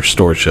liquor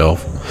store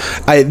shelf?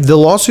 The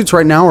lawsuits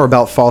right now are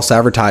about false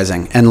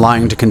advertising and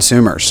lying to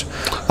consumers.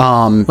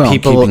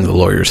 Keeping the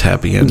lawyers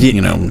happy and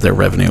their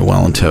revenue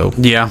well in tow.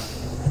 Yeah.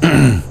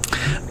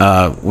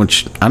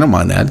 Which I don't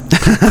mind that.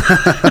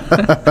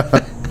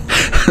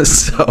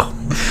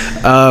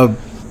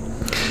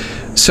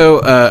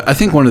 So I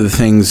think one of the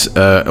things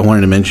I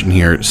wanted to mention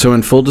here, so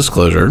in full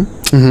disclosure,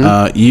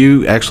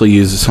 you actually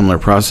use a similar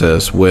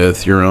process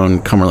with your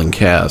own Cumberland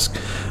cask,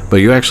 but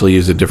you actually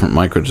use a different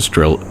micro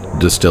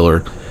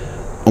distiller.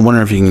 I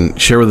wonder if you can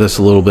share with us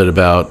a little bit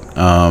about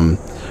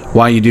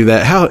why you do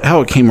that,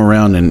 how it came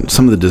around, and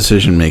some of the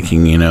decision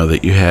making,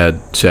 that you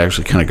had to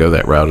actually kind of go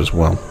that route as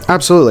well.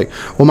 Absolutely.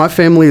 Well, my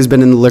family has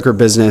been in the liquor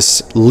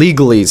business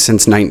legally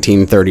since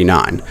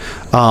 1939.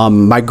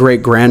 My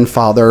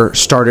great-grandfather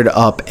started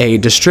up a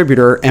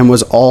distributor and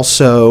was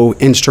also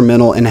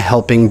instrumental in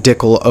helping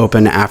Dickel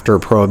open after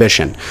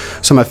Prohibition.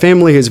 So my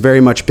family has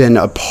very much been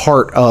a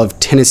part of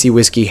Tennessee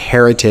whiskey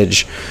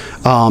heritage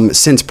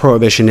since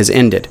Prohibition has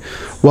ended.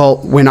 Well,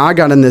 when I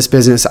got in this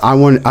business,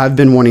 I've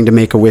been wanting to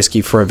make a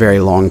whiskey for a very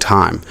long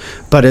time.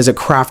 But as a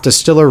craft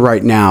distiller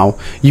right now,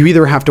 you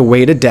either have to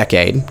wait a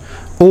decade,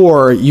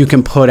 or you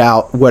can put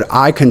out what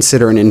I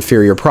consider an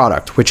inferior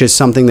product, which is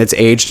something that's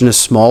aged in a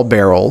small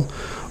barrel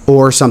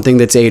or something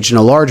that's aged in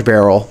a large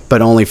barrel,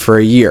 but only for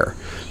a year.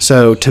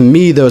 So to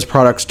me, those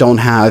products don't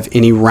have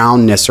any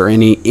roundness or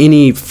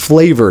any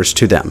flavors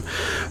to them.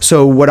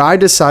 So what I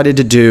decided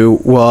to do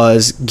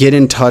was get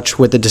in touch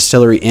with the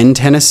distillery in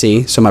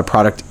Tennessee. So my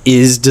product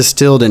is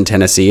distilled in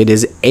Tennessee. It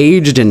is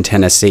aged in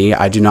Tennessee.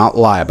 I do not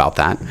lie about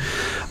that.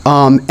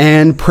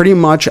 And pretty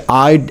much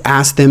I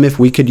asked them if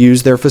we could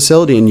use their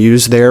facility and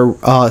use their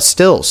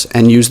stills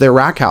and use their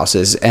rack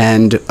houses.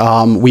 And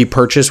we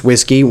purchased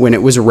whiskey when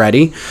it was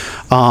ready.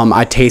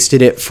 I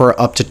tasted it for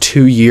up to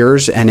 2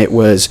 years, and it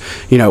was,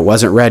 it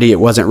wasn't ready, it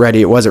wasn't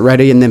ready, it wasn't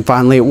ready. And then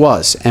finally it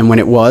was. And when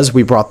it was,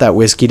 we brought that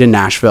whiskey to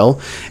Nashville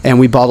and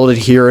we bottled it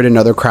here at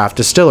another craft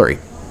distillery.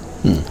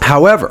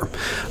 However,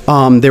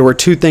 there were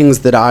two things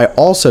that I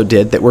also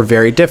did that were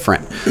very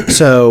different.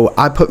 So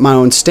I put my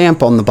own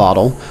stamp on the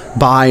bottle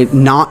by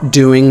not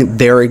doing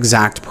their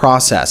exact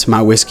process.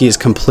 My whiskey is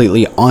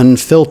completely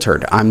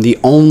unfiltered. I'm the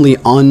only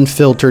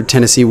unfiltered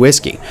Tennessee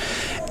whiskey.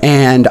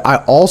 And I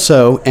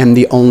also am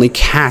the only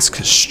cask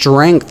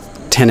strength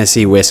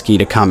Tennessee whiskey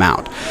to come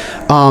out.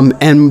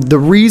 And the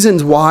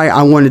reasons why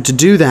I wanted to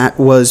do that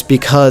was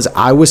because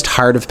I was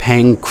tired of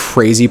paying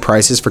crazy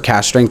prices for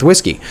cask strength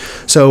whiskey.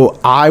 So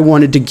I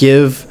wanted to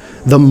give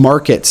the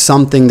market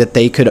something that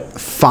they could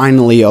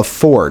finally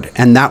afford.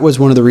 And that was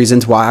one of the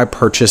reasons why I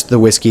purchased the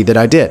whiskey that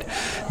I did.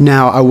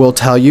 Now, I will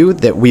tell you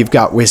that we've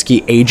got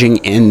whiskey aging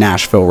in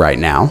Nashville right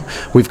now.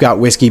 We've got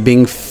whiskey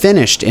being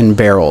finished in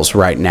barrels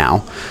right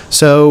now.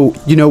 So,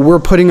 we're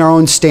putting our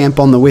own stamp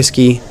on the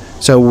whiskey.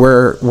 So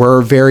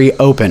we're very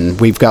open.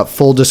 We've got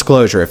full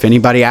disclosure. If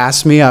anybody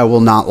asks me, I will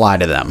not lie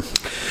to them.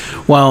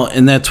 Well,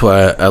 and that's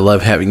why I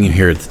love having you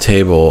here at the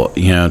table,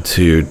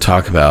 to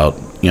talk about,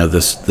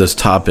 this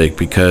topic,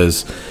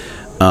 because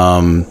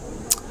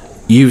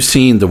you've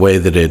seen the way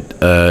that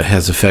it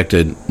has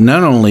affected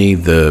not only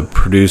the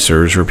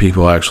producers or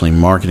people actually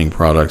marketing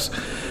products,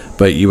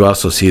 but you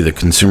also see the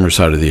consumer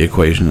side of the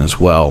equation as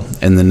well,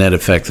 and the net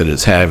effect that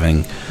it's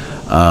having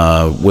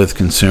with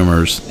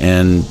consumers.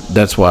 And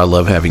that's why I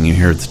love having you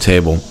here at the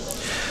table.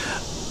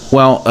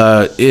 Well,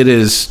 it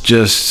is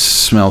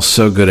just smells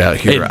so good out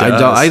here.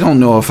 I don't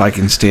know if I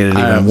can stand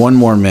it even one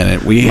more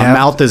minute. My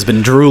mouth has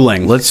been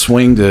drooling. Let's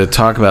swing to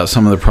talk about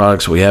some of the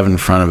products we have in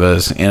front of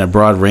us and a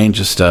broad range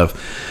of stuff.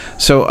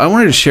 So I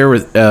wanted to share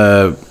with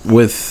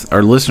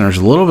our listeners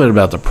a little bit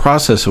about the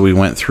process that we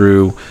went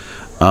through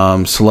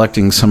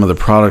selecting some of the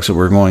products that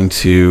we're going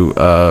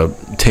to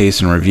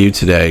taste and review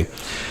today.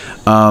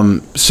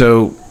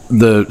 So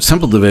the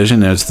simple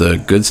division is the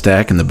good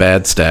stack and the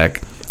bad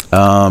stack.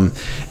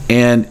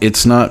 And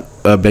it's not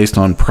based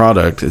on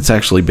product. It's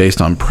actually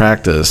based on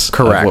practice.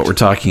 Correct. Of what we're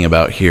talking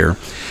about here.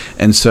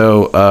 And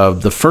so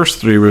the first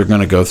three we're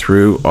going to go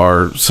through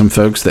are some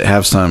folks that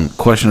have some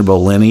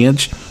questionable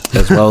lineage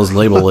as well as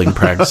labeling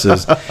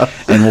practices.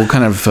 And we'll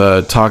kind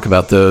of talk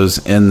about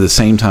those in the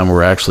same time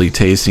we're actually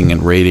tasting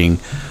and rating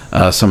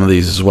some of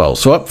these as well.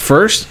 So up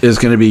first is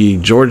going to be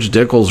George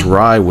Dickel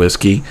Rye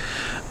whiskey.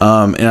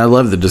 And I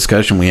love the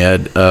discussion we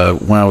had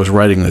when I was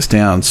writing this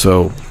down.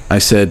 So I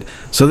said,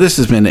 so this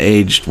has been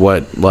aged,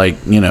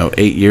 8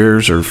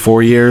 years or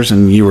 4 years?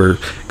 And you were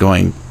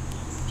going,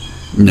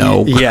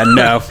 no. Yeah,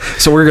 no.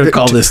 So we're going to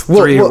call this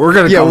 3. We're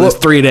going to call this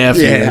 3.5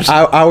 years.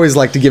 I always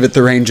like to give it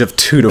the range of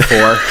 2 to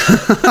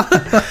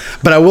 4.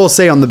 But I will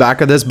say on the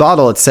back of this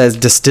bottle, it says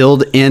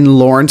distilled in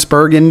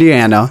Lawrenceburg,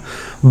 Indiana,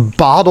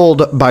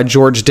 bottled by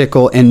George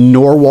Dickel in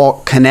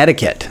Norwalk,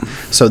 Connecticut.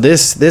 So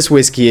this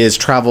whiskey has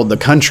traveled the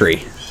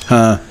country.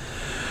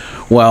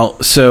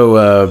 Well,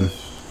 so...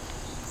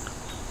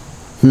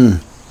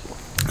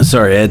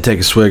 Sorry, I had to take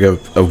a swig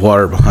of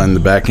water behind the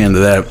back end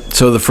of that.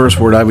 So the first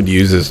word I would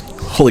use is,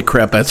 holy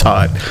crap, that's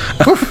hot.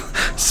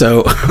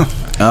 So,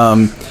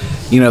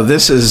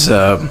 this is...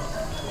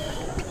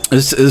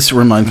 This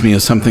reminds me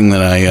of something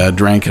that I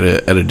drank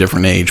at a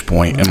different age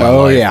point in my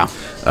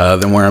life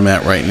than where I'm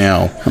at right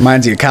now.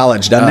 Reminds you of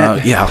college, doesn't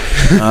it? Yeah.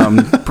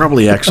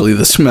 Probably actually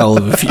the smell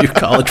of a few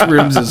college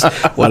rooms is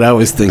what I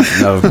was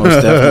thinking of,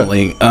 most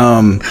definitely.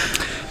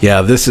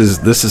 This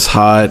is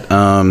hot.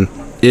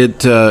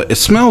 It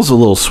smells a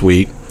little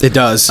sweet. It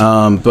does.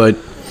 But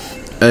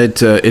it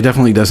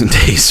definitely doesn't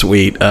taste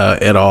sweet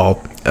at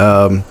all.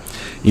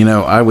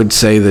 I would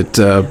say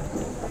that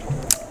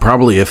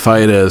probably if I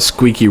had a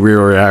squeaky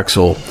rear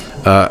axle,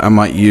 I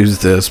might use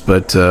this,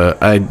 but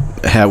I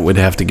would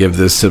have to give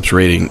this sips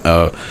rating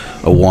a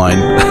 1,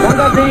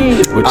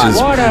 which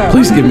is,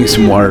 please give me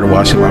some water to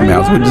wash my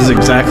mouth, which is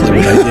exactly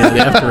what I did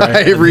after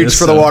I reached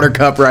for the water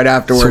cup right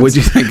afterwards. So what'd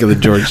you think of the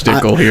George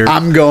Dickel here?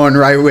 I'm going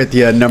right with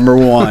you, number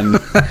 1.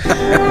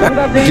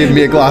 Give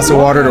me a glass of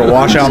water to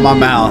wash out my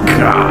mouth.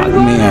 God,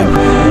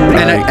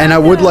 man. And I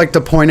would like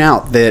to point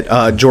out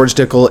that George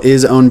Dickel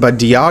is owned by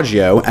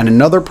Diageo, and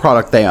another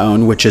product they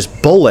own, which is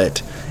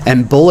Bullet.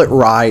 And Bullet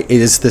Rye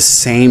is the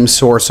same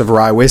source of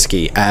rye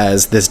whiskey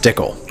as this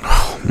Dickel.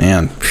 Oh,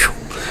 man.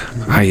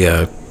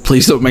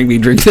 Please don't make me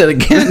drink that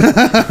again.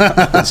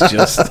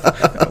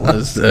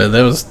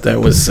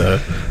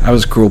 That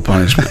was cruel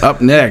punishment. Up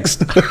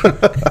next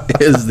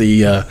is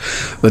the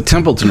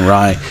Templeton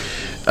Rye.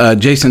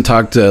 Jason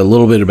talked a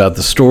little bit about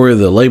the story,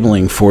 the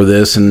labeling for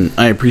this, and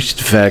I appreciate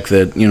the fact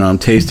that I'm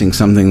tasting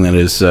something that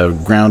is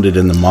grounded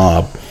in the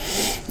mob.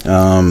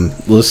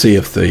 Let's see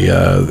if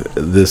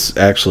this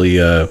actually.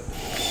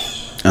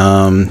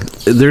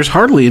 There's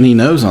hardly any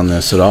nose on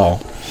this at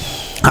all.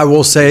 I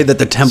will say that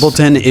the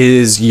Templeton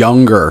is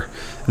younger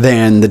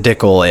than the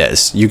Dickel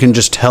is. You can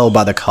just tell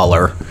by the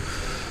color.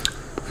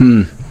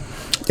 It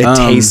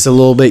tastes a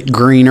little bit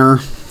greener.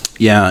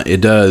 Yeah,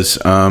 it does.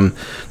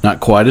 Not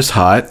quite as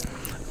hot.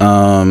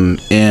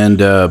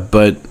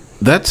 But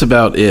that's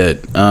about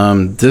it.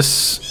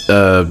 This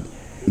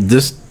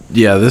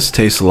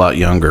tastes a lot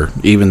younger,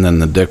 even than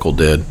the Dickel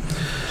did.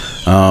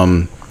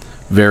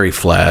 Very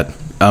flat.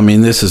 I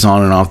mean, this is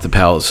on and off the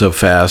palate so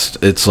fast.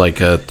 It's like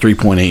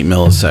 3.8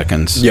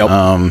 milliseconds. Yep.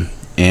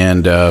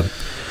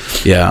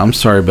 I'm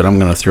sorry, but I'm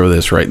going to throw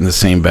this right in the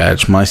same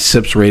batch. My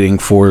sips rating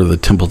for the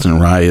Templeton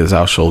Rye is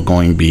also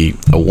going to be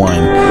a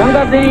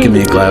 1. Give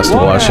me a glass to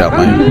wash out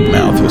my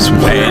mouth with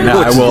some water. And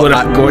That's what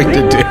I'm going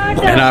to do.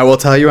 And I will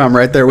tell you, I'm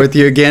right there with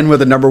you again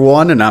with a number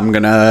 1, and I'm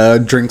going to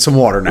drink some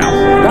water now.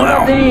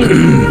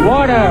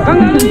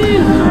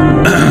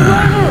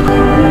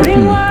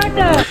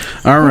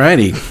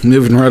 Alrighty,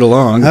 moving right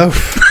along. Oh,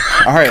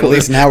 all right. At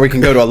least now we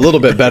can go to a little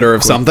bit better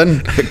of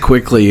something.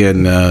 quickly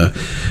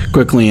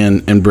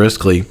and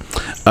briskly.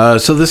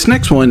 So this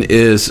next one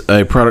is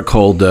a product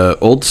called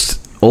Old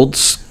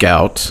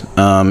Scout.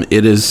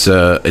 It is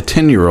a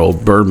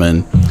 10-year-old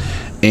bourbon,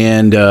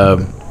 and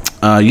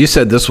you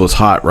said this was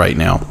hot right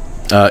now.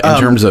 In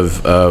terms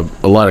of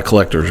a lot of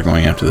collectors are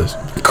going after this.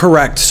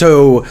 Correct.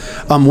 So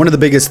one of the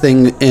biggest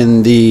thing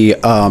in the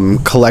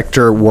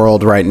collector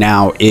world right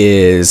now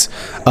is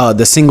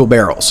the single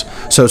barrels.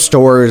 So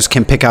stores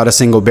can pick out a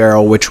single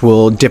barrel, which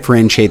will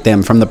differentiate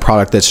them from the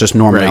product that's just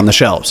normally on the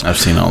shelves. I've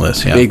seen all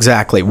this, yeah.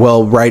 Exactly.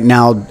 Well, right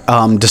now,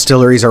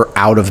 distilleries are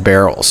out of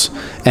barrels.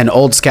 And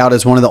Old Scout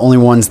is one of the only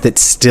ones that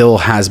still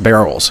has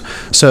barrels.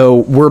 So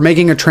we're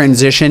making a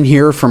transition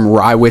here from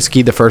rye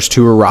whiskey, the first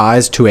 2 are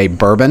ryes, to a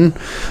bourbon.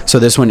 So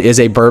this one is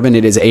a bourbon.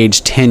 It is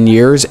aged 10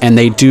 years, and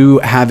they do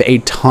have a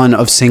ton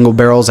of single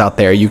barrels out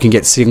there. You can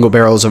get single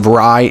barrels of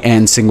rye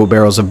and single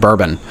barrels of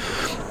bourbon.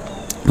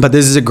 But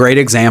this is a great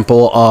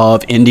example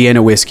of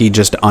Indiana whiskey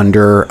just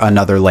under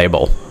another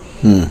label.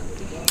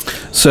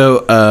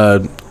 So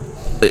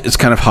it's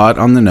kind of hot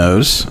on the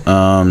nose.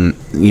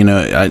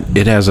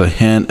 It has a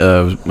hint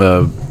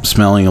of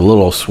smelling a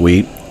little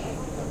sweet.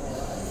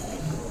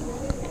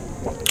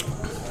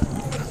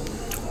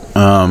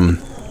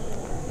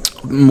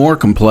 More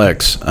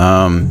complex.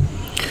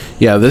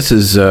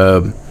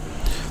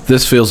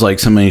 This feels like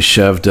somebody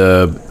shoved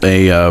a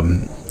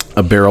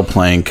barrel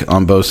plank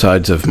on both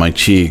sides of my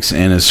cheeks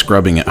and is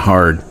scrubbing it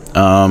hard.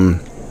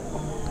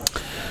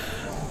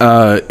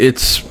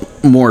 It's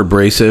more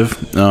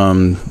abrasive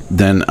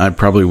than I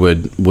probably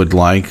would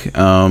like.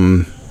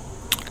 I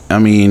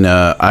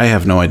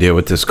have no idea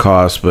what this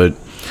costs, but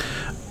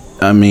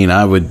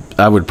I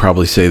would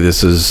probably say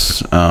this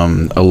is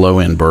a low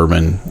end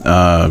bourbon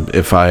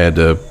if I had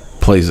to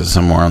place it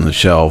somewhere on the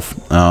shelf.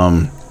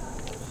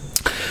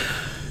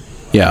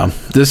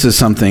 This is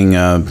something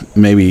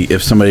maybe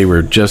if somebody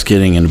were just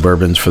getting into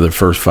bourbons for the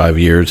first 5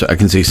 years, I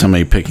can see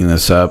somebody picking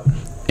this up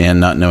and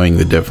not knowing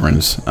the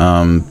difference.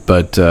 My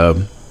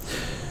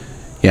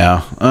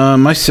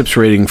sips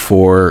rating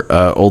for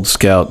Old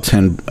Scout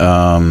 10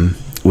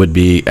 would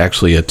be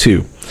actually a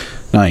 2.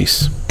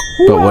 Nice.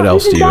 But what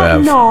else do you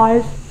have?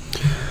 Nice.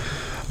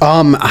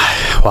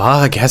 Well,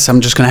 I guess I'm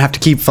just gonna have to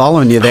keep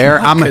following you there.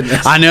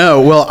 I know.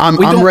 Well, I'm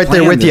right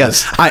there with you.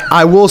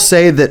 I will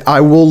say that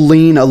I will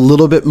lean a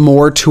little bit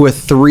more to a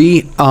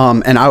 3,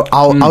 and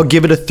I'll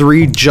give it a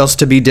 3 just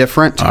to be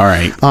different. All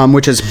right.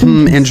 Which is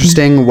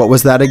interesting. What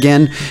was that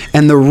again?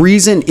 And the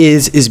reason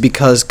is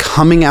because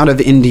coming out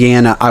of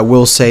Indiana, I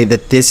will say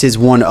that this is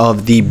one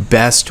of the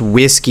best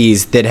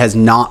whiskeys that has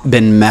not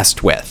been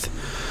messed with.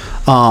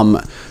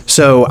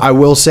 So I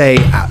will say,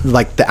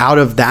 out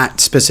of that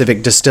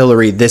specific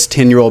distillery, this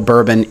 10-year-old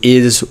bourbon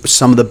is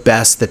some of the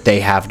best that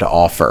they have to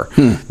offer.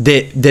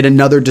 That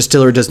another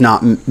distiller does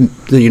not,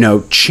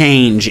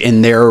 change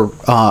in their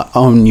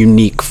own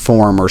unique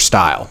form or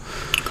style.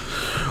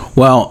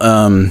 Well,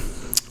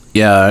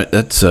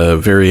 that's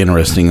very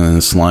interesting in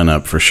this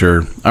lineup for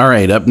sure. All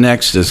right, up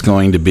next is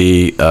going to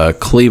be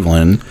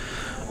Cleveland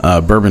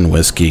bourbon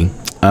whiskey.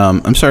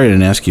 I'm sorry I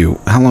didn't ask you,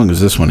 how long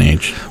is this one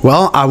aged?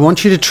 Well, I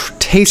want you to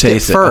taste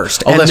it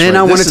first, and then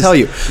I want to tell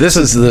you. This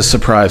is the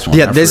surprise one.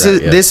 Yeah, this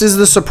is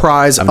the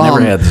surprise. I've never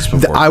had this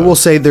before. I will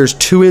say there's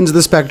 2 ends of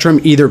the spectrum.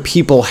 Either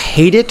people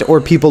hate it or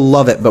people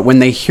love it. But when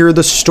they hear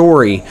the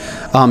story,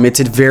 it's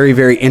a very,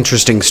 very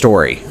interesting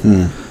story.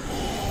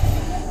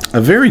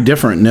 A very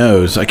different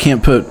nose. I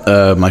can't put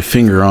my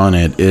finger on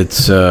it.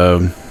 It's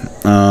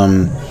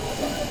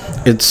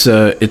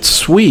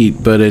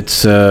sweet, but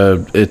it's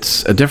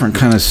a different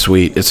kind of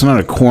sweet. It's not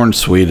a corn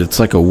sweet. It's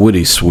like a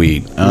woody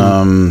sweet.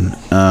 I'm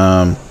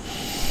trying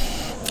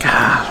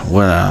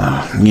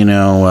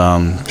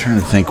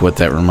to think what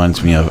that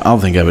reminds me of. I'll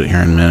think of it here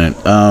in a minute.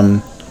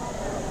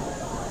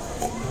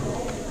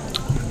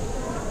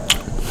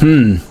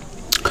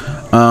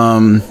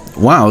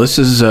 Wow, this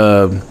is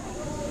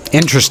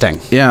Interesting.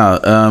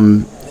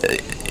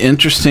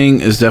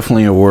 interesting is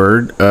definitely a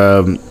word.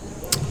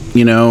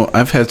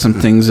 I've had some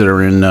things that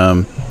are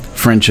in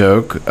French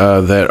oak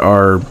that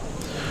are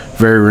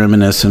very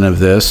reminiscent of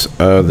this.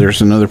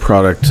 There's another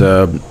product,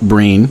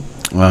 Breen,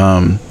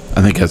 I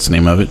think that's the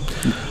name of it,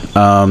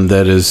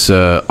 that is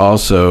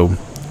also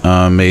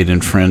made in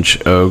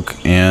French oak,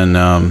 and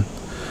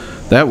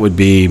that would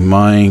be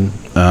my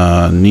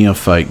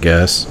neophyte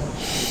guess.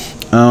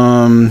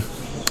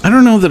 I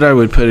don't know that I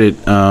would put it.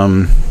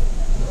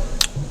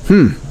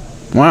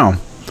 Wow.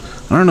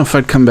 I don't know if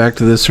I'd come back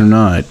to this or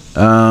not.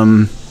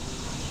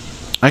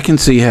 I can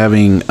see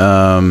having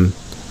a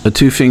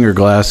 2-finger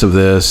glass of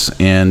this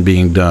and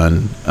being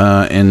done,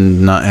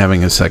 and not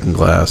having a second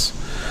glass.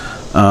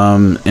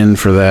 And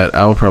for that,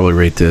 I'll probably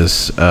rate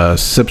this.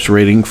 Sips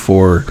rating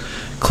for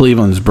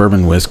Cleveland's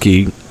bourbon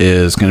whiskey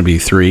is going to be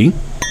 3.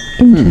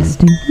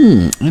 Interesting.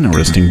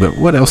 Interesting, but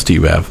what else do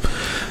you have?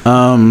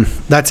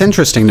 That's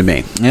interesting to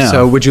me. Yeah.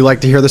 So would you like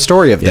to hear the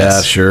story of this?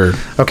 Yeah, sure.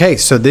 Okay,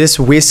 so this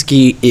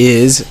whiskey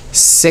is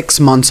 6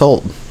 months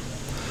old.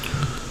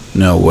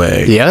 No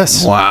way.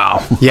 Yes.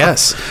 Wow.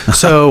 Yes.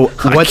 So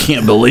I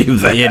can't believe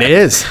that. It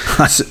is.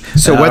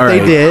 So what they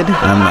did.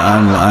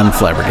 I'm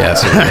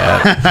flabbergasted with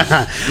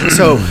that.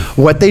 So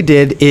what they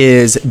did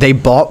is they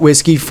bought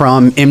whiskey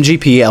from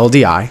MGP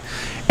LDI,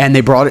 and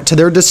they brought it to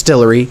their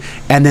distillery,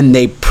 and then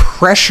they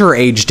pressure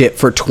aged it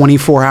for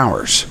 24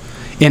 hours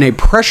in a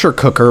pressure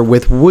cooker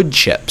with wood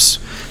chips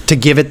to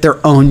give it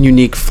their own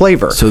unique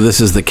flavor. So this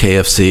is the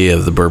KFC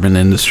of the bourbon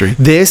industry?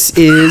 This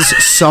is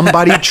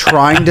somebody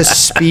trying to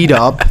speed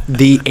up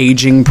the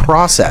aging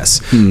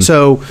process.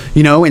 So,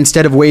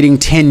 instead of waiting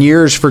 10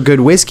 years for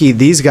good whiskey,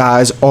 these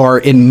guys are,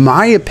 in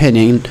my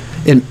opinion,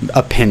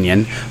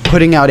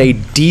 putting out a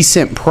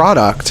decent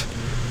product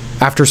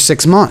after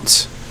 6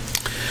 months.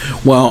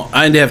 Well,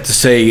 I'd have to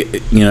say,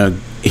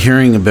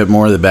 hearing a bit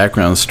more of the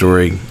background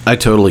story, I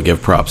totally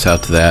give props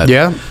out to that.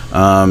 Yeah.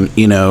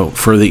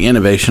 For the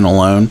innovation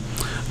alone,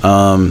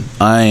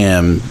 I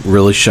am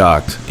really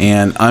shocked.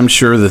 And I'm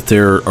sure that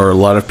there are a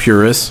lot of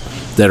purists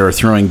that are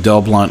throwing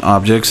dull blunt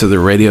objects at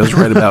their radios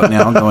right about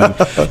now going,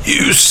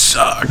 "You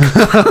suck."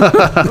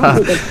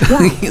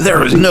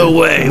 There is no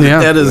way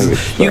that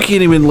is, you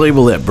can't even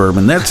label that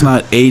bourbon. That's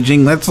not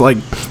aging. That's like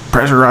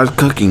pressurized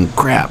cooking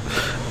crap.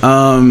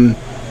 I'm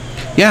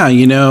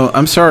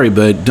sorry,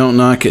 but don't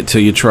knock it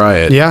till you try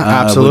it. Yeah,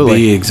 absolutely. Would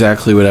be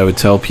exactly what I would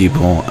tell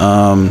people.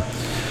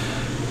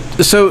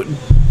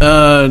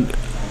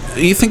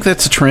 You think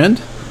that's a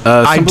trend?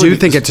 I do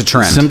think it's a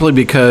trend. Simply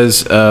because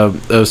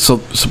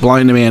supply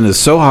and demand is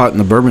so hot in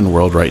the bourbon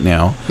world right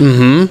now,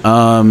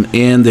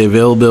 and the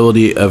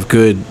availability of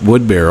good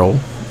wood barrel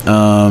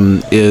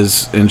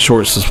is in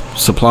short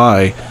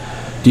supply.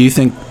 Do you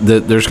think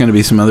that there's going to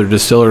be some other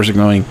distillers that are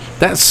going,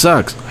 that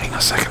sucks? Hang on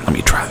a second, let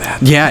me try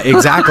that. Yeah,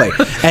 exactly.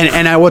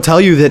 and I will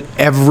tell you that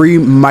every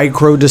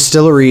micro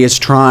distillery is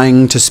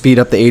trying to speed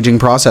up the aging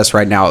process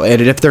right now.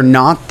 And if they're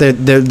not,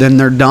 then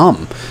they're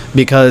dumb.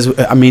 Because,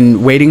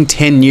 waiting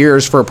 10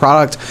 years for a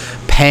product,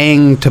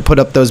 paying to put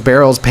up those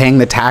barrels, paying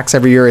the tax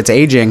every year it's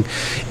aging,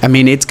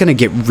 it's going to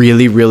get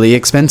really, really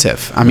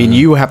expensive.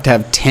 You have to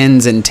have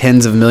tens and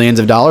tens of millions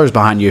of dollars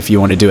behind you if you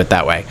want to do it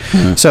that way.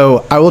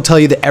 So I will tell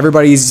you that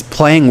everybody's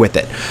playing with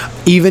it.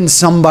 Even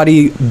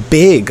somebody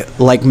big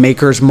like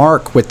Maker's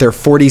Mark with their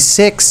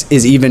 46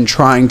 is even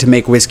trying to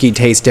make whiskey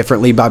taste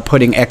differently by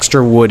putting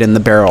extra wood in the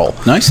barrel.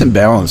 Nice and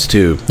balanced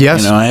too.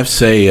 Yes. I have to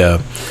say, I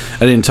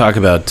didn't talk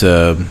about,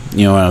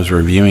 when I was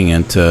reviewing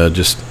it,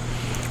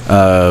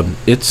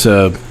 it's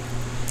I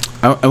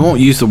won't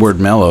use the word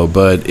mellow,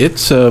 but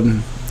it's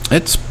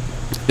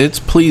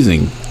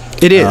pleasing.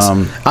 It is.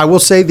 I will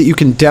say that you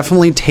can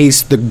definitely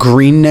taste the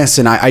greenness,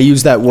 and I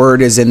use that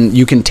word as in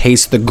you can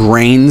taste the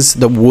grains.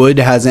 The wood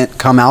hasn't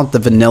come out. The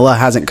vanilla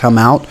hasn't come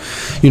out.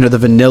 The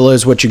vanilla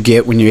is what you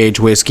get when you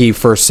age whiskey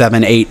for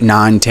 7, 8,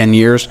 9, 10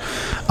 years.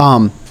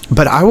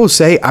 But I will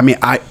say,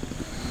 I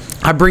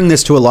bring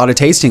this to a lot of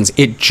tastings.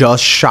 It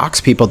just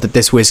shocks people that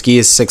this whiskey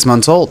is 6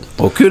 months old.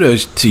 Well,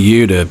 kudos to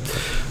you to,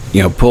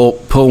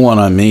 pull one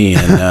on me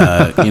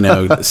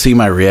and, see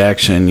my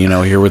reaction,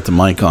 here with the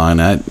mic on.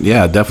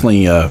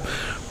 Definitely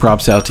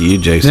props out to you,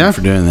 Jason, for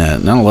doing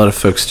that. Not a lot of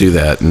folks do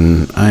that,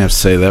 and I have to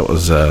say that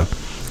was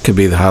could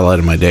be the highlight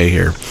of my day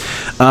here.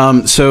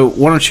 So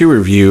why don't you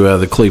review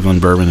the Cleveland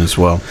Bourbon as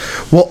well?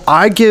 Well,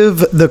 I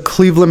give the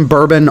Cleveland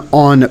Bourbon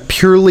on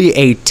purely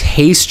a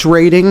taste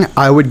rating.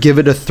 I would give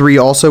it a 3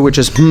 also, which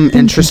is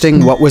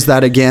interesting. What was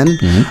that again?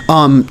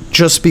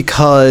 Just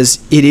because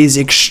it is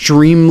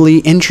extremely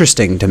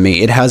interesting to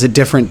me. It has a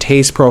different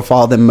taste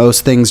profile than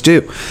most things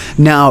do.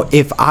 Now,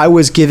 if I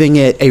was giving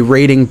it a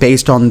rating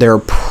based on their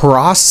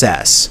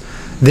process,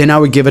 then I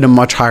would give it a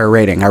much higher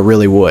rating. I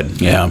really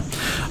would. Yeah,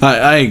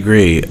 I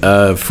agree.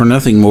 For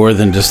nothing more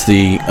than just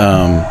the,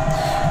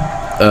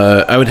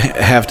 I would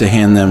have to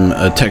hand them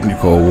a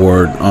technical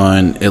award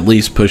on at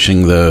least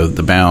pushing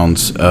the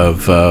bounds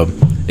of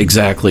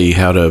exactly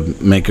how to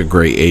make a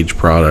great aged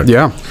product.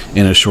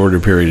 In a shorter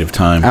period of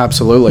time.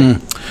 Absolutely.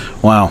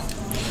 Wow.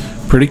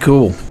 Pretty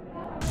cool.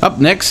 Up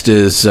next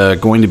is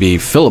going to be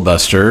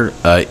Filibuster.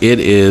 It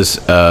is,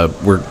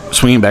 we're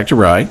swinging back to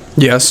rye.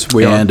 Yes,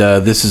 we are. And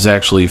this is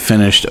actually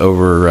finished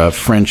over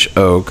French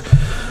oak.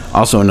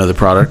 Also another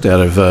product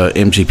out of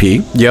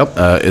MGP. Yep.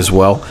 As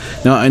well.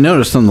 Now, I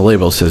noticed on the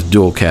label it says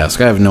dual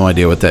cask. I have no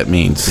idea what that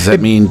means. Does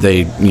that mean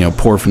they,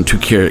 pour from two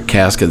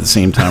casks at the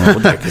same time?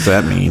 What the heck does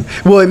that mean?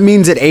 Well, it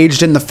means it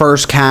aged in the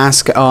first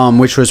cask,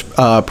 which was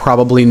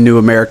probably New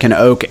American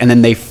oak, and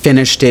then they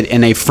finished it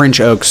in a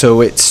French oak, so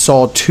it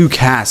saw 2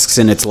 casks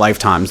in its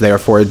lifetimes,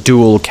 therefore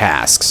dual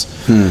casks.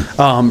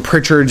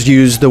 Pritchard's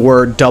used the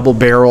word double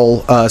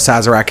barrel.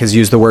 Sazerac has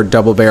used the word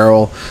double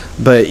barrel,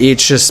 but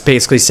it's just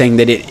basically saying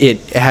that it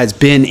has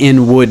been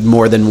in wood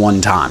more than one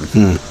time.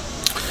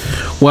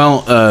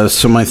 Well,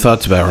 so my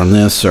thoughts about on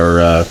this are,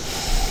 as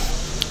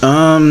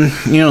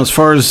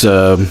far as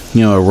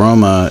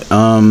aroma,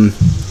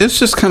 it's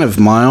just kind of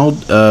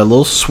mild, a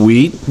little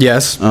sweet.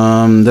 Yes.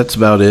 That's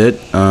about it.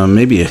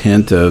 Maybe a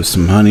hint of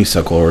some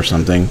honeysuckle or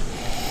something.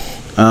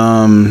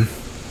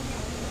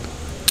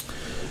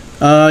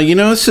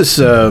 It's just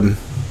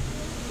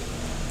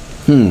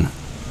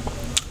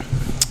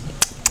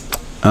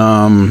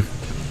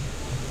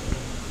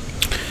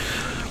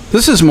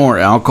this is more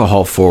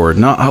alcohol forward,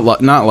 not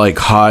like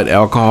hot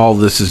alcohol.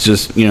 This is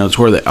just, it's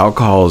where the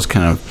alcohol is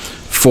kind of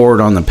forward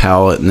on the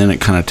palate and then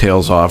it kind of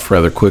tails off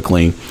rather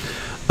quickly.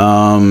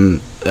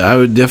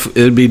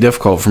 It'd be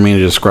difficult for me to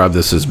describe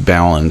this as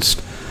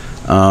balanced.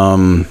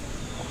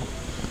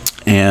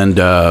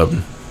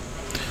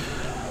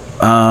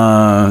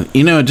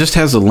 It just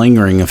has a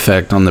lingering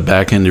effect on the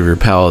back end of your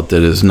palate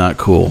that is not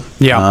cool.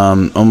 Yeah.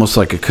 Almost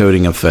like a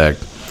coating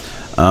effect.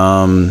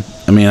 I'm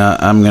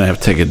going to have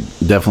to take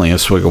definitely a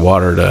swig of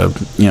water to,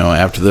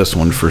 after this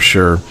one for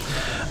sure.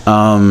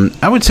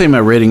 I would say my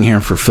rating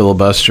here for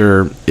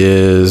Filibuster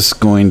is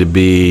going to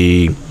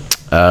be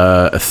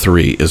a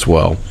 3 as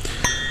well.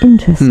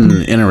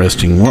 Interesting.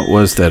 Interesting. What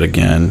was that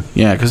again?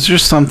 Yeah, because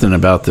there's something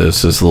about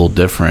this that's a little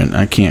different.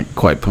 I can't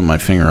quite put my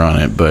finger on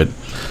it, but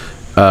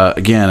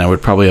again, I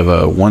would probably have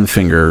a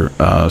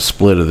 1-finger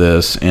split of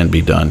this and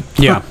be done.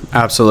 Yeah,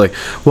 absolutely.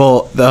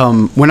 Well,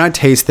 when I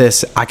taste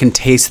this, I can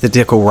taste the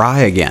Dickel Rye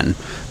again.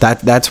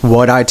 That's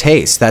what I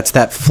taste. That's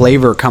that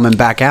flavor coming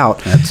back out.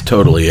 That's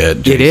totally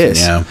it, Jason. It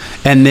is. Yeah.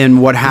 And then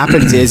what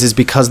happens is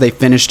because they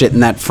finished it in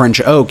that French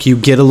oak, you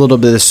get a little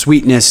bit of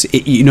sweetness.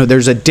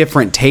 There's a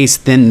different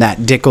taste than that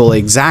Dickel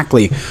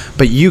exactly,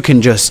 but you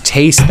can just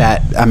taste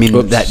that. I mean,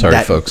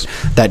 folks.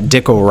 That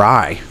Dickel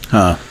Rye.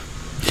 Huh.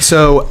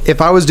 So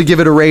if I was to give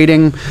it a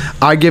rating,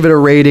 I give it a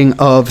rating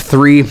of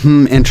 3.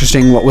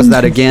 Interesting. What was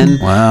that again?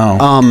 Wow.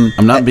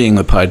 I'm not being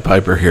the Pied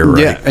Piper here,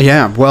 right?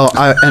 Yeah. Well,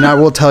 I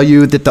will tell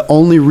you that the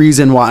only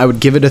reason why I would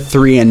give it a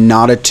 3 and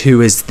not a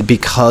 2 is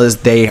because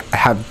they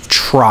have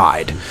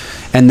tried.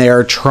 And they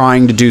are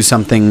trying to do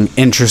something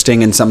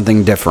interesting and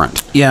something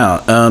different.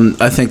 Yeah,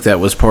 I think that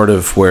was part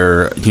of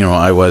where,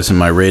 I was in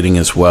my rating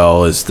as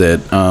well, is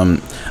that I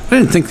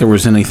didn't think there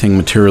was anything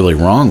materially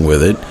wrong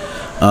with it.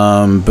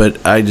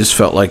 But I just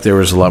felt like there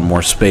was a lot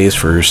more space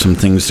for some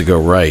things to go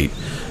right.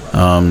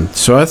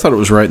 So I thought it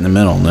was right in the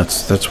middle, and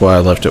that's why I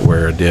left it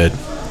where it did.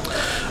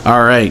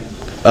 All right.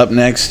 Up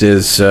next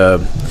is a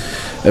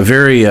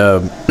very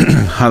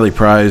highly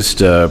prized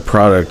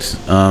product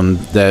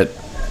that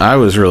I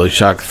was really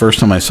shocked. The first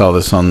time I saw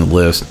this on the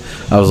list,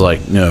 I was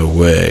like, no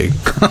way.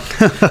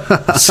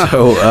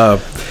 So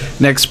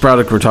next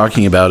product we're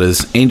talking about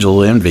is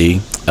Angels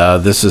Envy.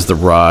 This is the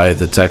rye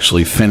that's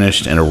actually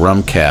finished in a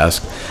rum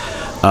cask.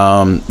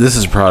 This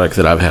is a product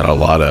that I've had a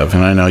lot of,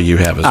 and I know you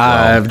have as well.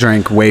 I've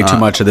drank way too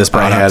much of this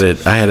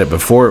product. I had it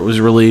before it was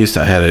released.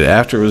 I had it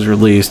after it was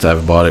released.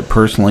 I've bought it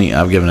personally.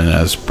 I've given it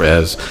as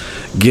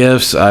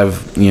gifts.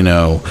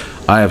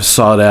 I have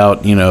sought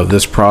out,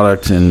 this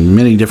product in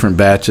many different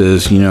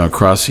batches,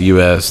 across the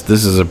U.S.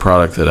 This is a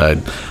product that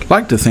I'd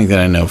like to think that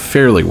I know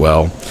fairly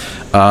well.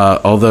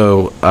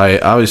 Although I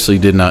obviously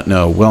did not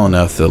know well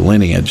enough the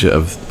lineage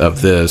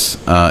of this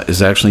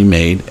is actually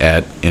made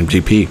at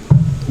MGP.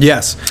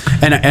 Yes,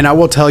 and I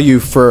will tell you,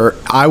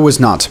 I was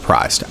not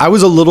surprised. I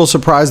was a little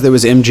surprised that it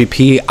was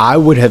MGP. I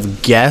would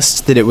have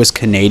guessed that it was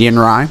Canadian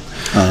rye.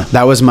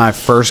 That was my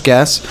first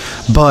guess.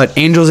 But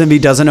Angels Envy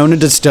doesn't own a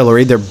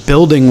distillery. They're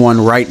building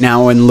one right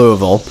now in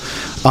Louisville.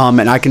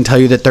 And I can tell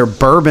you that their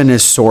bourbon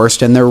is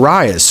sourced and their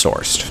rye is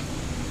sourced.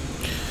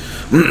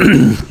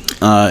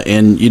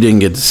 And you didn't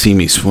get to see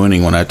me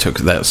swooning when I took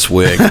that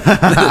swig.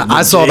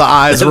 I saw the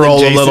eyes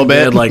roll a little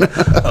bit. Like,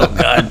 oh,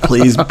 God,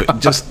 please,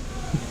 just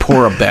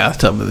pour a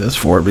bathtub of this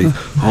for me.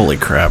 Holy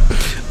crap.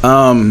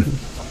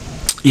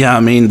 Yeah,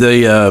 I mean,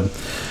 I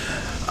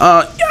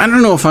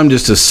don't know if I'm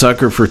just a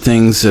sucker for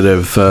things that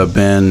have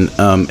been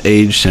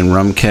aged in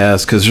rum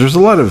casks, because there's a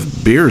lot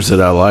of beers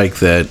that I like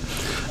that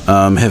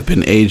have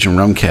been aged in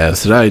rum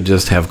casks that I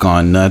just have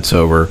gone nuts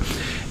over.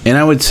 And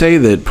I would say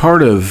that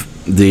part of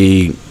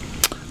the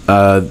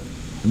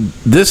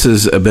this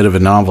is a bit of a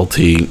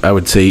novelty, I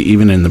would say,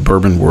 even in the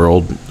bourbon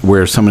world,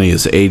 where somebody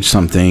has aged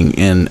something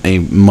in a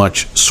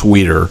much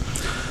sweeter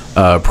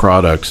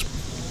product.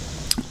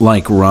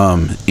 like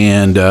rum.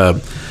 And I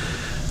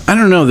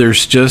don't know,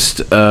 there's just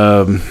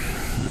the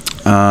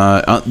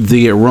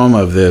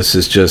aroma of this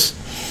is just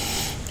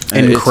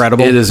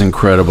incredible. It is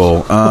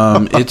incredible.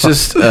 It's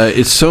just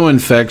it's so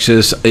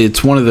infectious.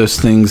 It's one of those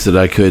things that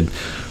I could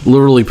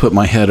literally put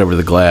my head over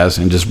the glass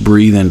and just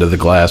breathe into the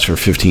glass for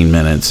 15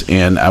 minutes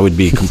and I would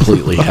be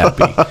completely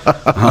happy.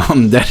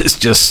 That is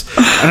just,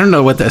 I don't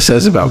know what that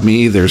says about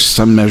me. There's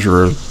some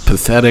measure of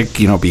pathetic,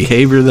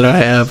 behavior that I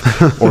have,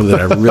 or that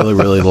I really,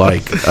 really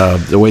like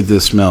the way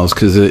this smells,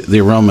 because the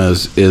aroma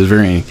is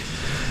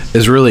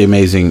really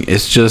amazing.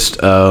 It's just,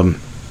 the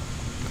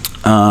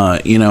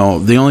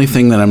only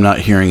thing that I'm not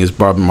hearing is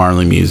Bob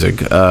Marley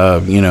music.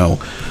 When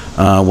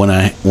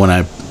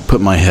I put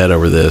my head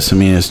over this, I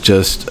mean, it's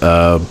just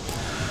it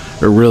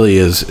really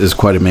is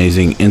quite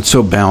amazing and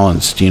so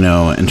balanced,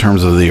 in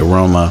terms of the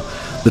aroma.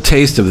 The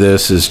taste of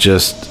this is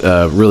just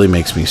really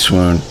makes me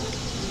swoon.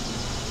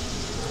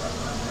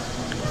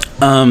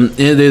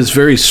 It is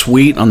very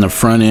sweet on the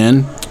front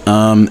end,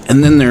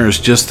 and then there's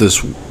just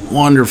this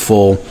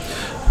wonderful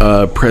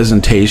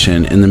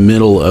presentation in the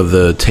middle of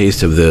the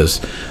taste of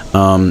this.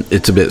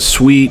 It's a bit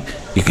sweet.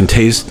 You can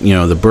taste,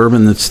 the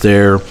bourbon that's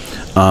there,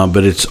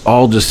 but it's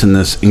all just in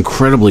this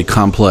incredibly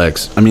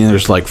complex. I mean,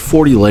 there's like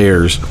 40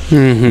 layers,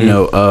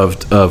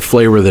 of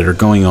flavor that are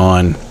going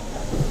on,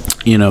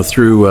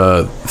 through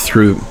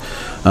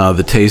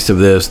the taste of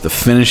this. The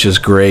finish is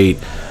great.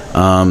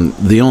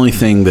 The only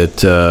thing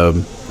that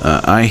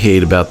I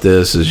hate about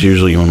this is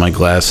usually when my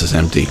glass is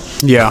empty.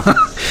 Yeah.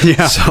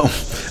 Yeah. So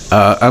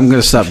I'm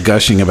going to stop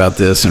gushing about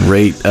this and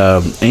rate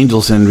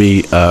Angels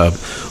Envy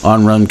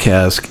on rum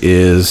cask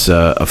is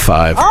a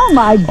 5. Oh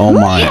my goodness. Oh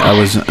my! I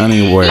was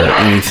unaware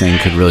anything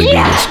could really be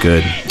this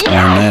good,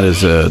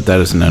 and that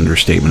is an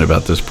understatement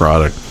about this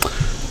product.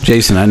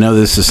 Jason, I know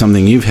this is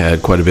something you've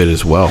had quite a bit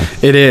as well.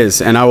 It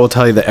is, and I will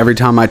tell you that every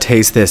time I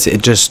taste this,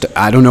 it just,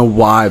 I don't know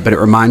why, but it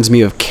reminds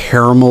me of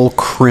caramel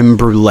creme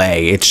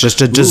brulee. It's just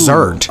a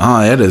dessert.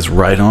 Oh, that is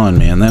right on,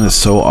 man. That is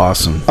so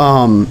awesome.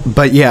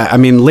 But yeah, I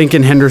mean,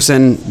 Lincoln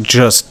Henderson,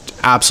 just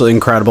absolutely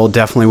incredible.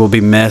 Definitely will be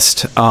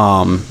missed.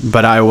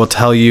 But I will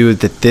tell you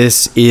that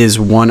this is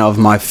one of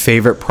my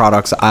favorite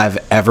products I've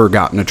ever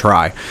gotten to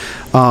try.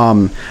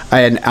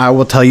 And I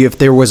will tell you, if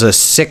there was a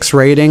 6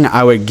 rating,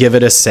 I would give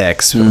it a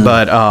 6.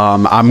 But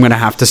I'm going to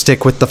have to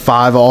stick with the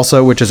 5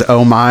 also, which is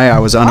oh my. I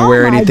was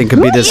unaware anything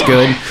could be this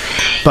good.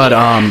 But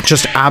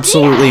just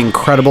absolutely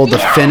incredible. The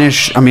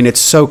finish, I mean,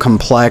 it's so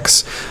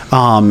complex.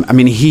 I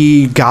mean,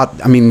 he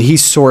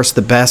sourced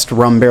the best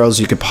rum barrels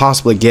you could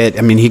possibly get.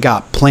 I mean, he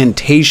got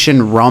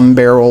plantation rum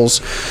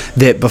barrels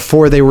that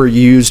before they were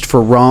used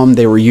for rum,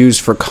 they were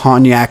used for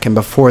cognac, and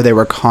before they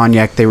were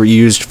cognac, they were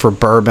used for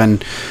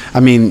bourbon. I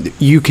mean,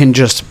 you can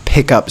just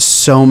pick up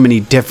so many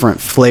different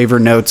flavor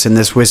notes in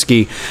this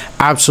whiskey.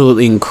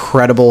 Absolutely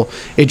incredible.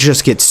 It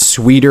just gets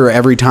sweeter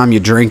every time you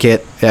drink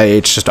it.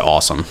 It's just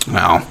awesome.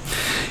 Wow.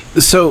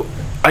 So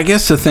I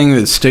guess the thing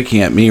that's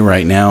sticking at me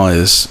right now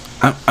is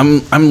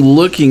I'm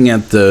looking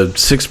at the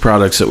 6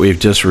 products that we've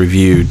just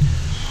reviewed,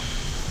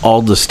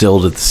 all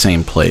distilled at the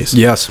same place.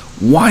 Yes.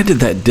 Why did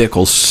that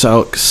Dickel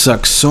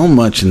suck so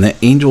much, and the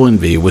Angel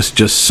Envy was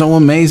just so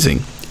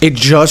amazing? It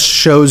just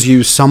shows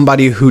you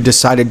somebody who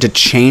decided to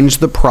change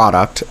the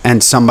product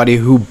and somebody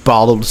who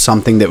bottled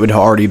something that had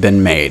already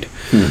been made.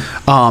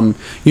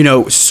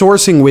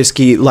 Sourcing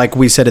whiskey, like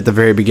we said at the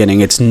very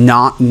beginning, it's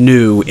not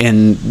new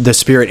in the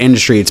spirit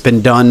industry. It's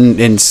been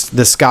done in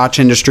the Scotch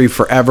industry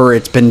forever.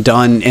 It's been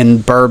done in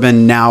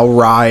bourbon, now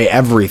rye,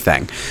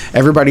 everything.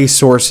 Everybody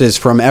sources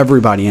from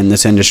everybody in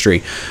this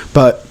industry.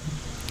 But,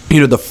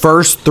 the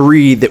first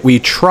 3 that we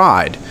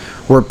tried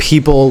were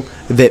people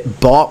that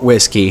bought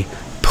whiskey,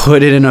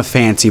 put it in a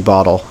fancy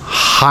bottle,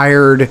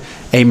 hired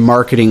a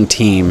marketing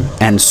team,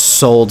 and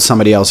sold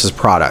somebody else's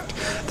product.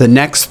 The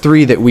next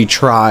 3 that we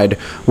tried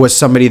was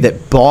somebody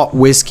that bought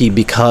whiskey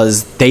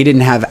because they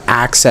didn't have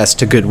access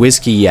to good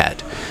whiskey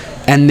yet,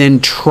 and then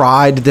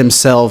tried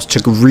themselves to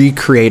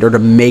recreate or to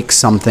make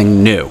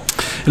something new.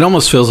 It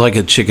almost feels like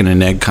a chicken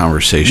and egg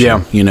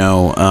conversation,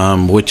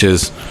 which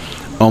is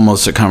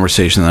almost a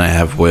conversation that I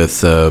have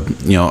with, a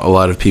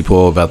lot of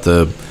people about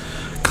the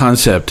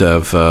concept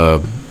of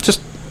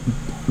just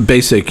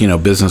basic,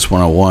 business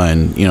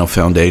 101,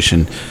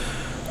 foundation.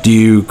 Do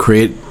you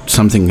create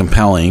something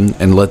compelling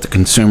and let the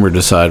consumer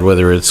decide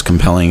whether it's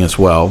compelling as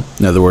well?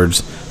 In other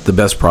words, the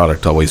best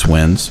product always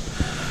wins.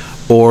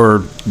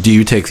 Or do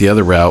you take the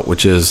other route,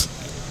 which is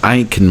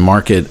I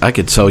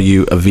could sell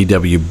you a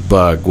VW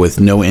Bug with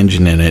no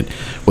engine in it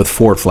with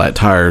 4 flat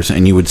tires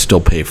and you would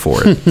still pay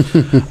for it.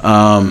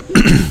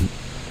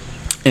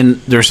 And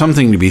there's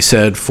something to be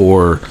said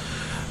for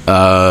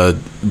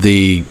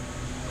the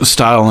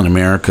style in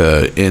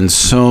America in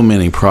so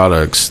many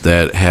products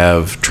that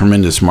have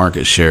tremendous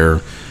market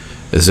share,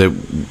 is that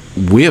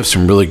we have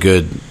some really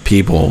good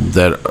people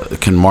that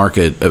can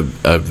market a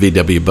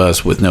VW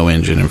bus with no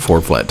engine and 4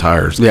 flat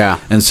tires,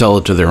 and sell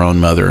it to their own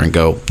mother and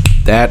go,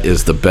 that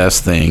is the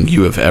best thing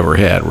you have ever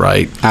had,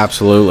 right?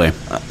 Absolutely.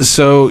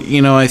 So,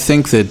 I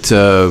think that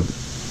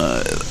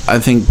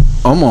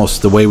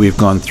almost the way we've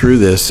gone through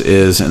this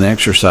is an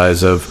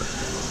exercise of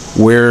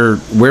where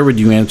would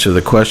you answer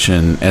the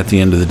question at the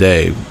end of the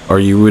day? Or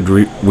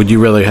would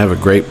you rather have a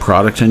great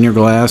product in your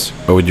glass,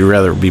 or would you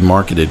rather be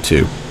marketed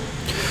to?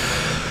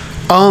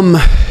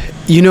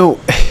 You know,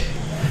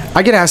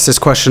 I get asked this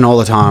question all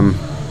the time,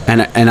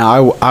 and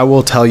I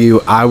will tell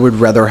you, I would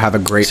rather have a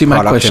great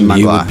product in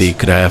my glass. Would be,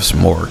 could I have some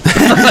more?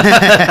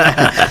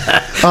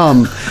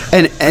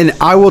 And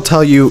I will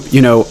tell you,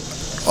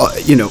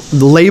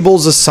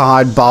 labels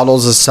aside,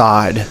 bottles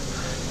aside,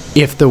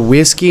 if the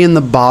whiskey in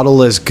the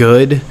bottle is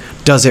good,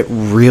 does it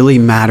really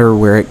matter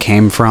where it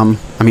came from?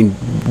 I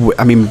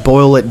mean,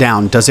 boil it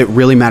down. Does it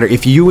really matter?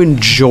 If you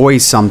enjoy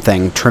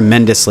something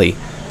tremendously,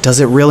 does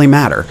it really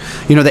matter?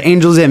 The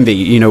Angels Envy,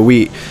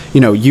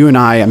 you and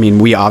I mean,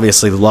 we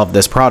obviously love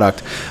this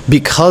product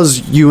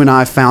because you and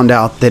I found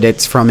out that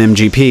it's from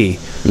MGP.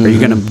 Mm-hmm. Are you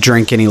going to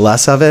drink any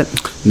less of it?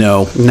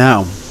 No,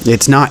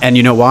 it's not. And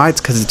you know why?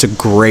 It's because it's a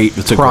great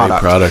product. A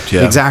great product,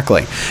 yeah.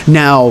 Exactly.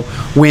 Now,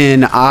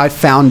 when I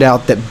found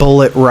out that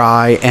Bulleit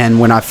Rye and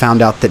when I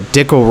found out that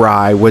Dickel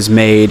Rye was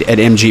made at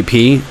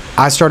MGP,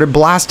 I started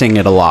blasting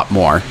it a lot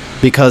more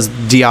because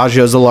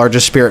Diageo is the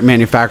largest spirit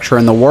manufacturer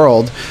in the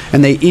world,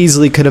 and they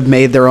easily could have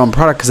made their own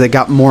product because they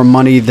got more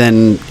money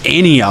than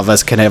any of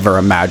us could ever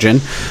imagine,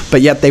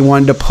 but yet they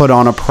wanted to put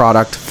on a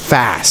product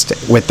fast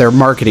with their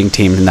marketing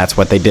team, and that's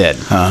what they did.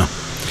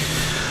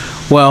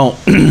 Well,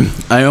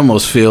 I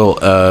almost feel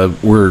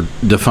we're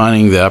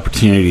defining the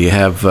opportunity to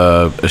have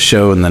a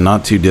show in the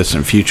not too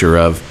distant future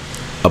of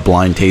a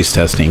blind taste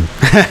testing,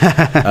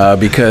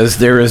 because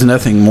there is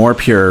nothing more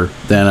pure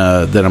than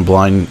a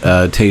blind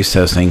taste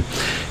testing.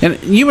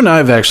 And you and I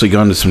have actually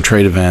gone to some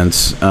trade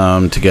events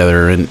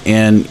together,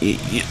 and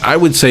I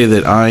would say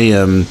that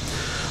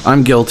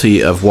I'm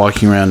guilty of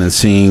walking around and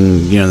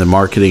seeing, the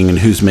marketing and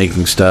who's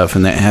making stuff,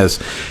 and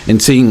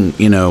seeing,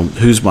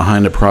 who's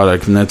behind a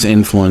product, and that's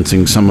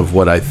influencing some of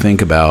what I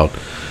think about,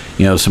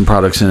 some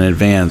products in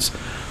advance.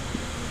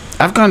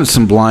 I've gone to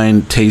some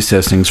blind taste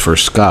testings for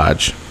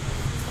Scotch,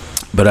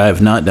 but I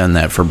have not done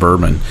that for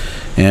bourbon,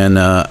 and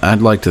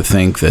I'd like to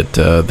think that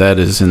that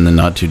is in the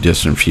not too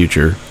distant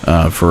future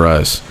for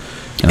us.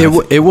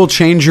 It will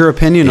change your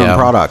opinion on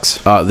products.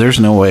 There's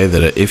no way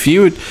that if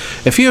you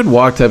had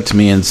walked up to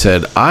me and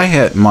said,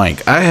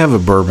 Mike, I have a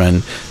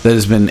bourbon that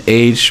has been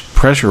aged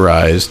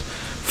pressurized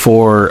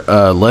for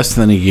less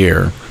than a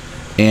year,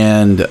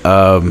 and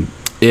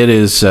it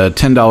is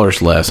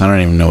 $10 less. I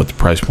don't even know what the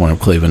price point of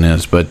Cleveland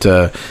is, but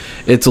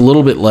it's a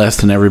little bit less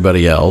than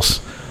everybody else.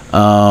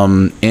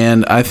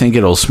 And I think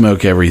it'll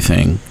smoke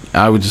everything.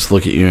 I would just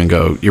look at you and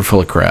go, "You're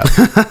full of crap."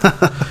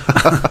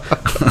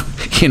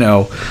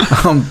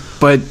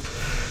 But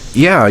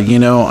yeah,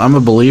 I'm a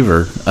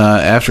believer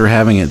after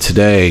having it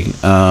today.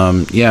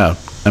 I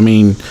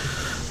mean,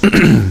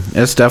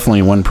 that's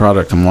definitely one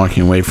product I'm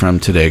walking away from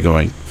today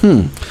going,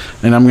 and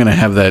I'm going to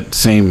have that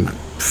same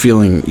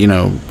feeling,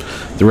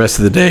 the rest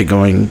of the day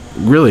going,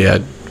 really,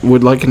 I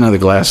would like another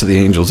glass of the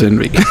Angels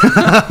Envy.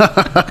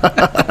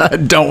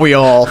 Don't we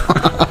all?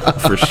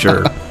 For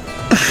sure.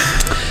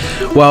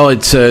 Well,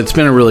 it's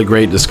been a really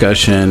great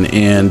discussion,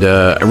 and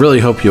I really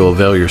hope you'll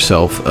avail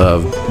yourself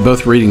of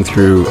both reading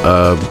through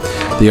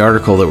the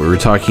article that we were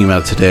talking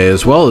about today,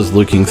 as well as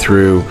looking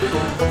through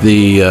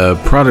the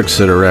products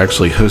that are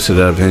actually hosted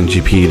out of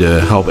NGP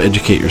to help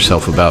educate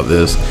yourself about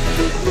this.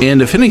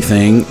 And if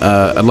anything,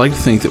 I'd like to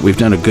think that we've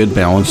done a good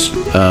balanced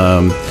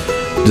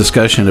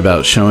discussion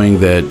about showing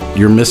that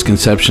your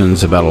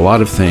misconceptions about a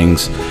lot of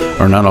things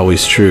are not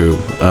always true.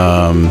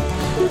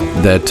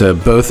 That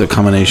both a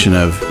combination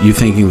of you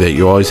thinking that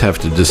you always have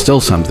to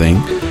distill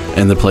something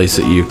and the place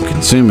that you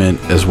consume it,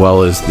 as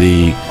well as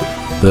the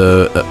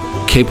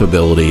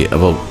capability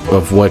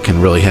of what can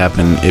really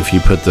happen if you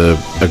put a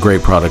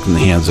great product in the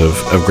hands of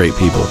great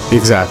people.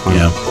 Exactly.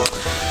 Yeah.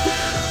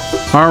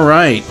 All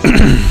right.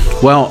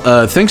 Well,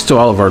 thanks to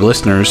all of our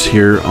listeners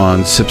here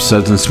on Sips,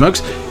 Suds, and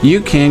Smokes. You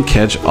can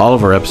catch all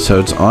of our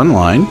episodes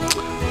online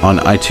on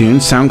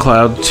iTunes,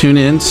 SoundCloud,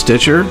 TuneIn,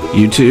 Stitcher,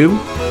 YouTube,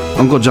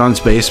 Uncle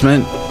John's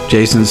Basement,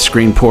 Jason's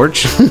Screen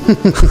Porch,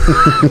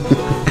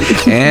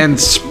 and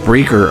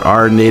Spreaker,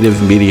 our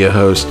native media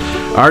host.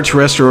 Our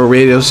terrestrial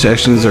radio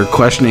stations are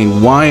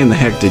questioning why in the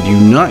heck did you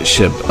not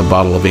ship a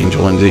bottle of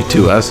Angel Envy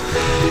to us,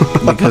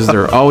 because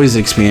they're always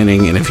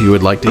expanding, and if you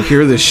would like to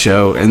hear this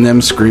show and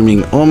them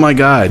screaming, "Oh my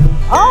God,"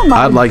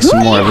 I'd like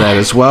some more of that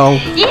as well.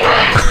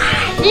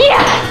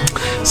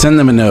 Send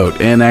them a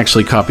note and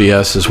actually copy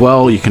us as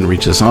well. You can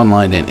reach us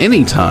online at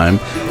any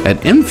time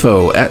at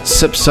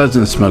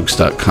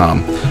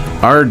info@sipsudsandsmokes.com.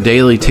 Our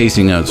daily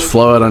tasting notes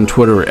flow out on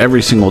Twitter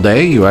every single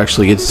day. You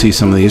actually get to see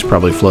some of these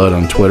probably flow out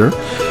on Twitter.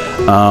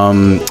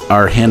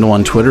 Our handle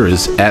on Twitter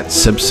is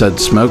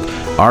 @SipSudSmoke.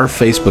 Our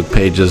Facebook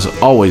page is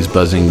always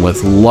buzzing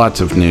with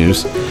lots of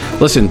news.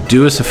 Listen,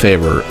 do us a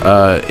favor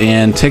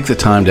and take the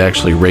time to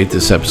actually rate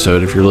this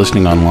episode if you're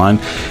listening online.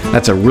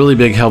 That's a really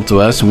big help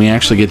to us, and we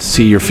actually get to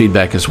see your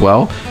feedback as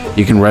well.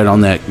 You can write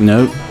on that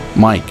note,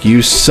 "Mike,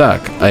 you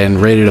suck,"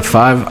 and rate it a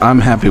 5. I'm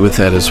happy with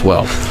that as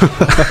well.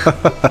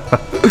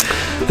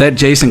 That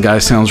Jason guy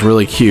sounds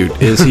really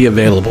cute. Is he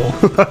available?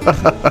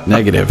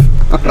 Negative.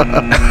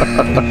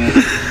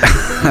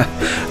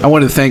 I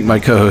want to thank my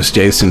co-host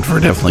Jason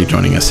for definitely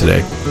joining us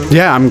today.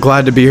 Yeah, I'm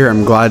glad to be here.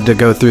 I'm glad to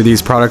go through these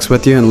products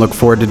with you and look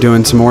forward to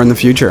doing some more in the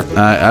future.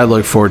 I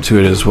look forward to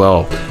it as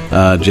well,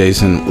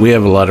 Jason. We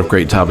have a lot of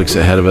great topics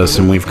ahead of us,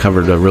 and we've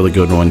covered a really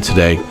good one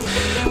today.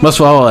 Most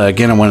of all,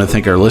 again, I want to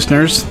thank our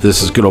listeners.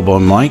 This is Good Old Boy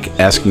Mike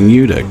asking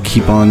you to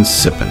keep on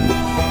sipping.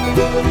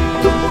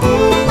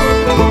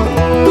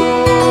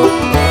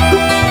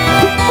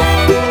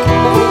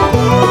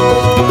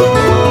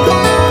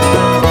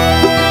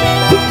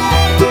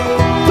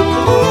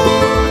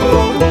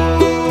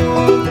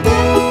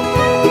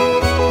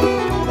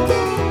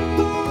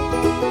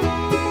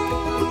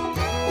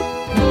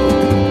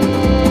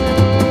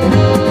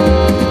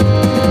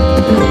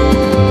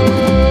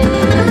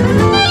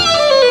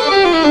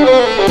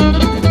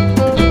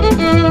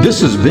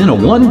 This has been a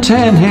One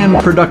Tan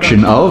Hand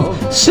production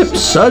of Sip,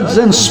 Suds,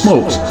 and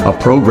Smokes, a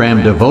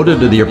program devoted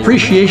to the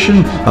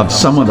appreciation of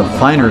some of the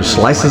finer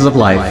slices of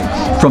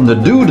life. From the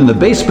Dude in the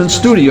Basement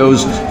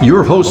Studios,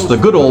 your hosts, the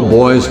Good Old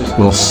Boys,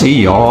 will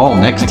see you all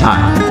next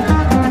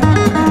time.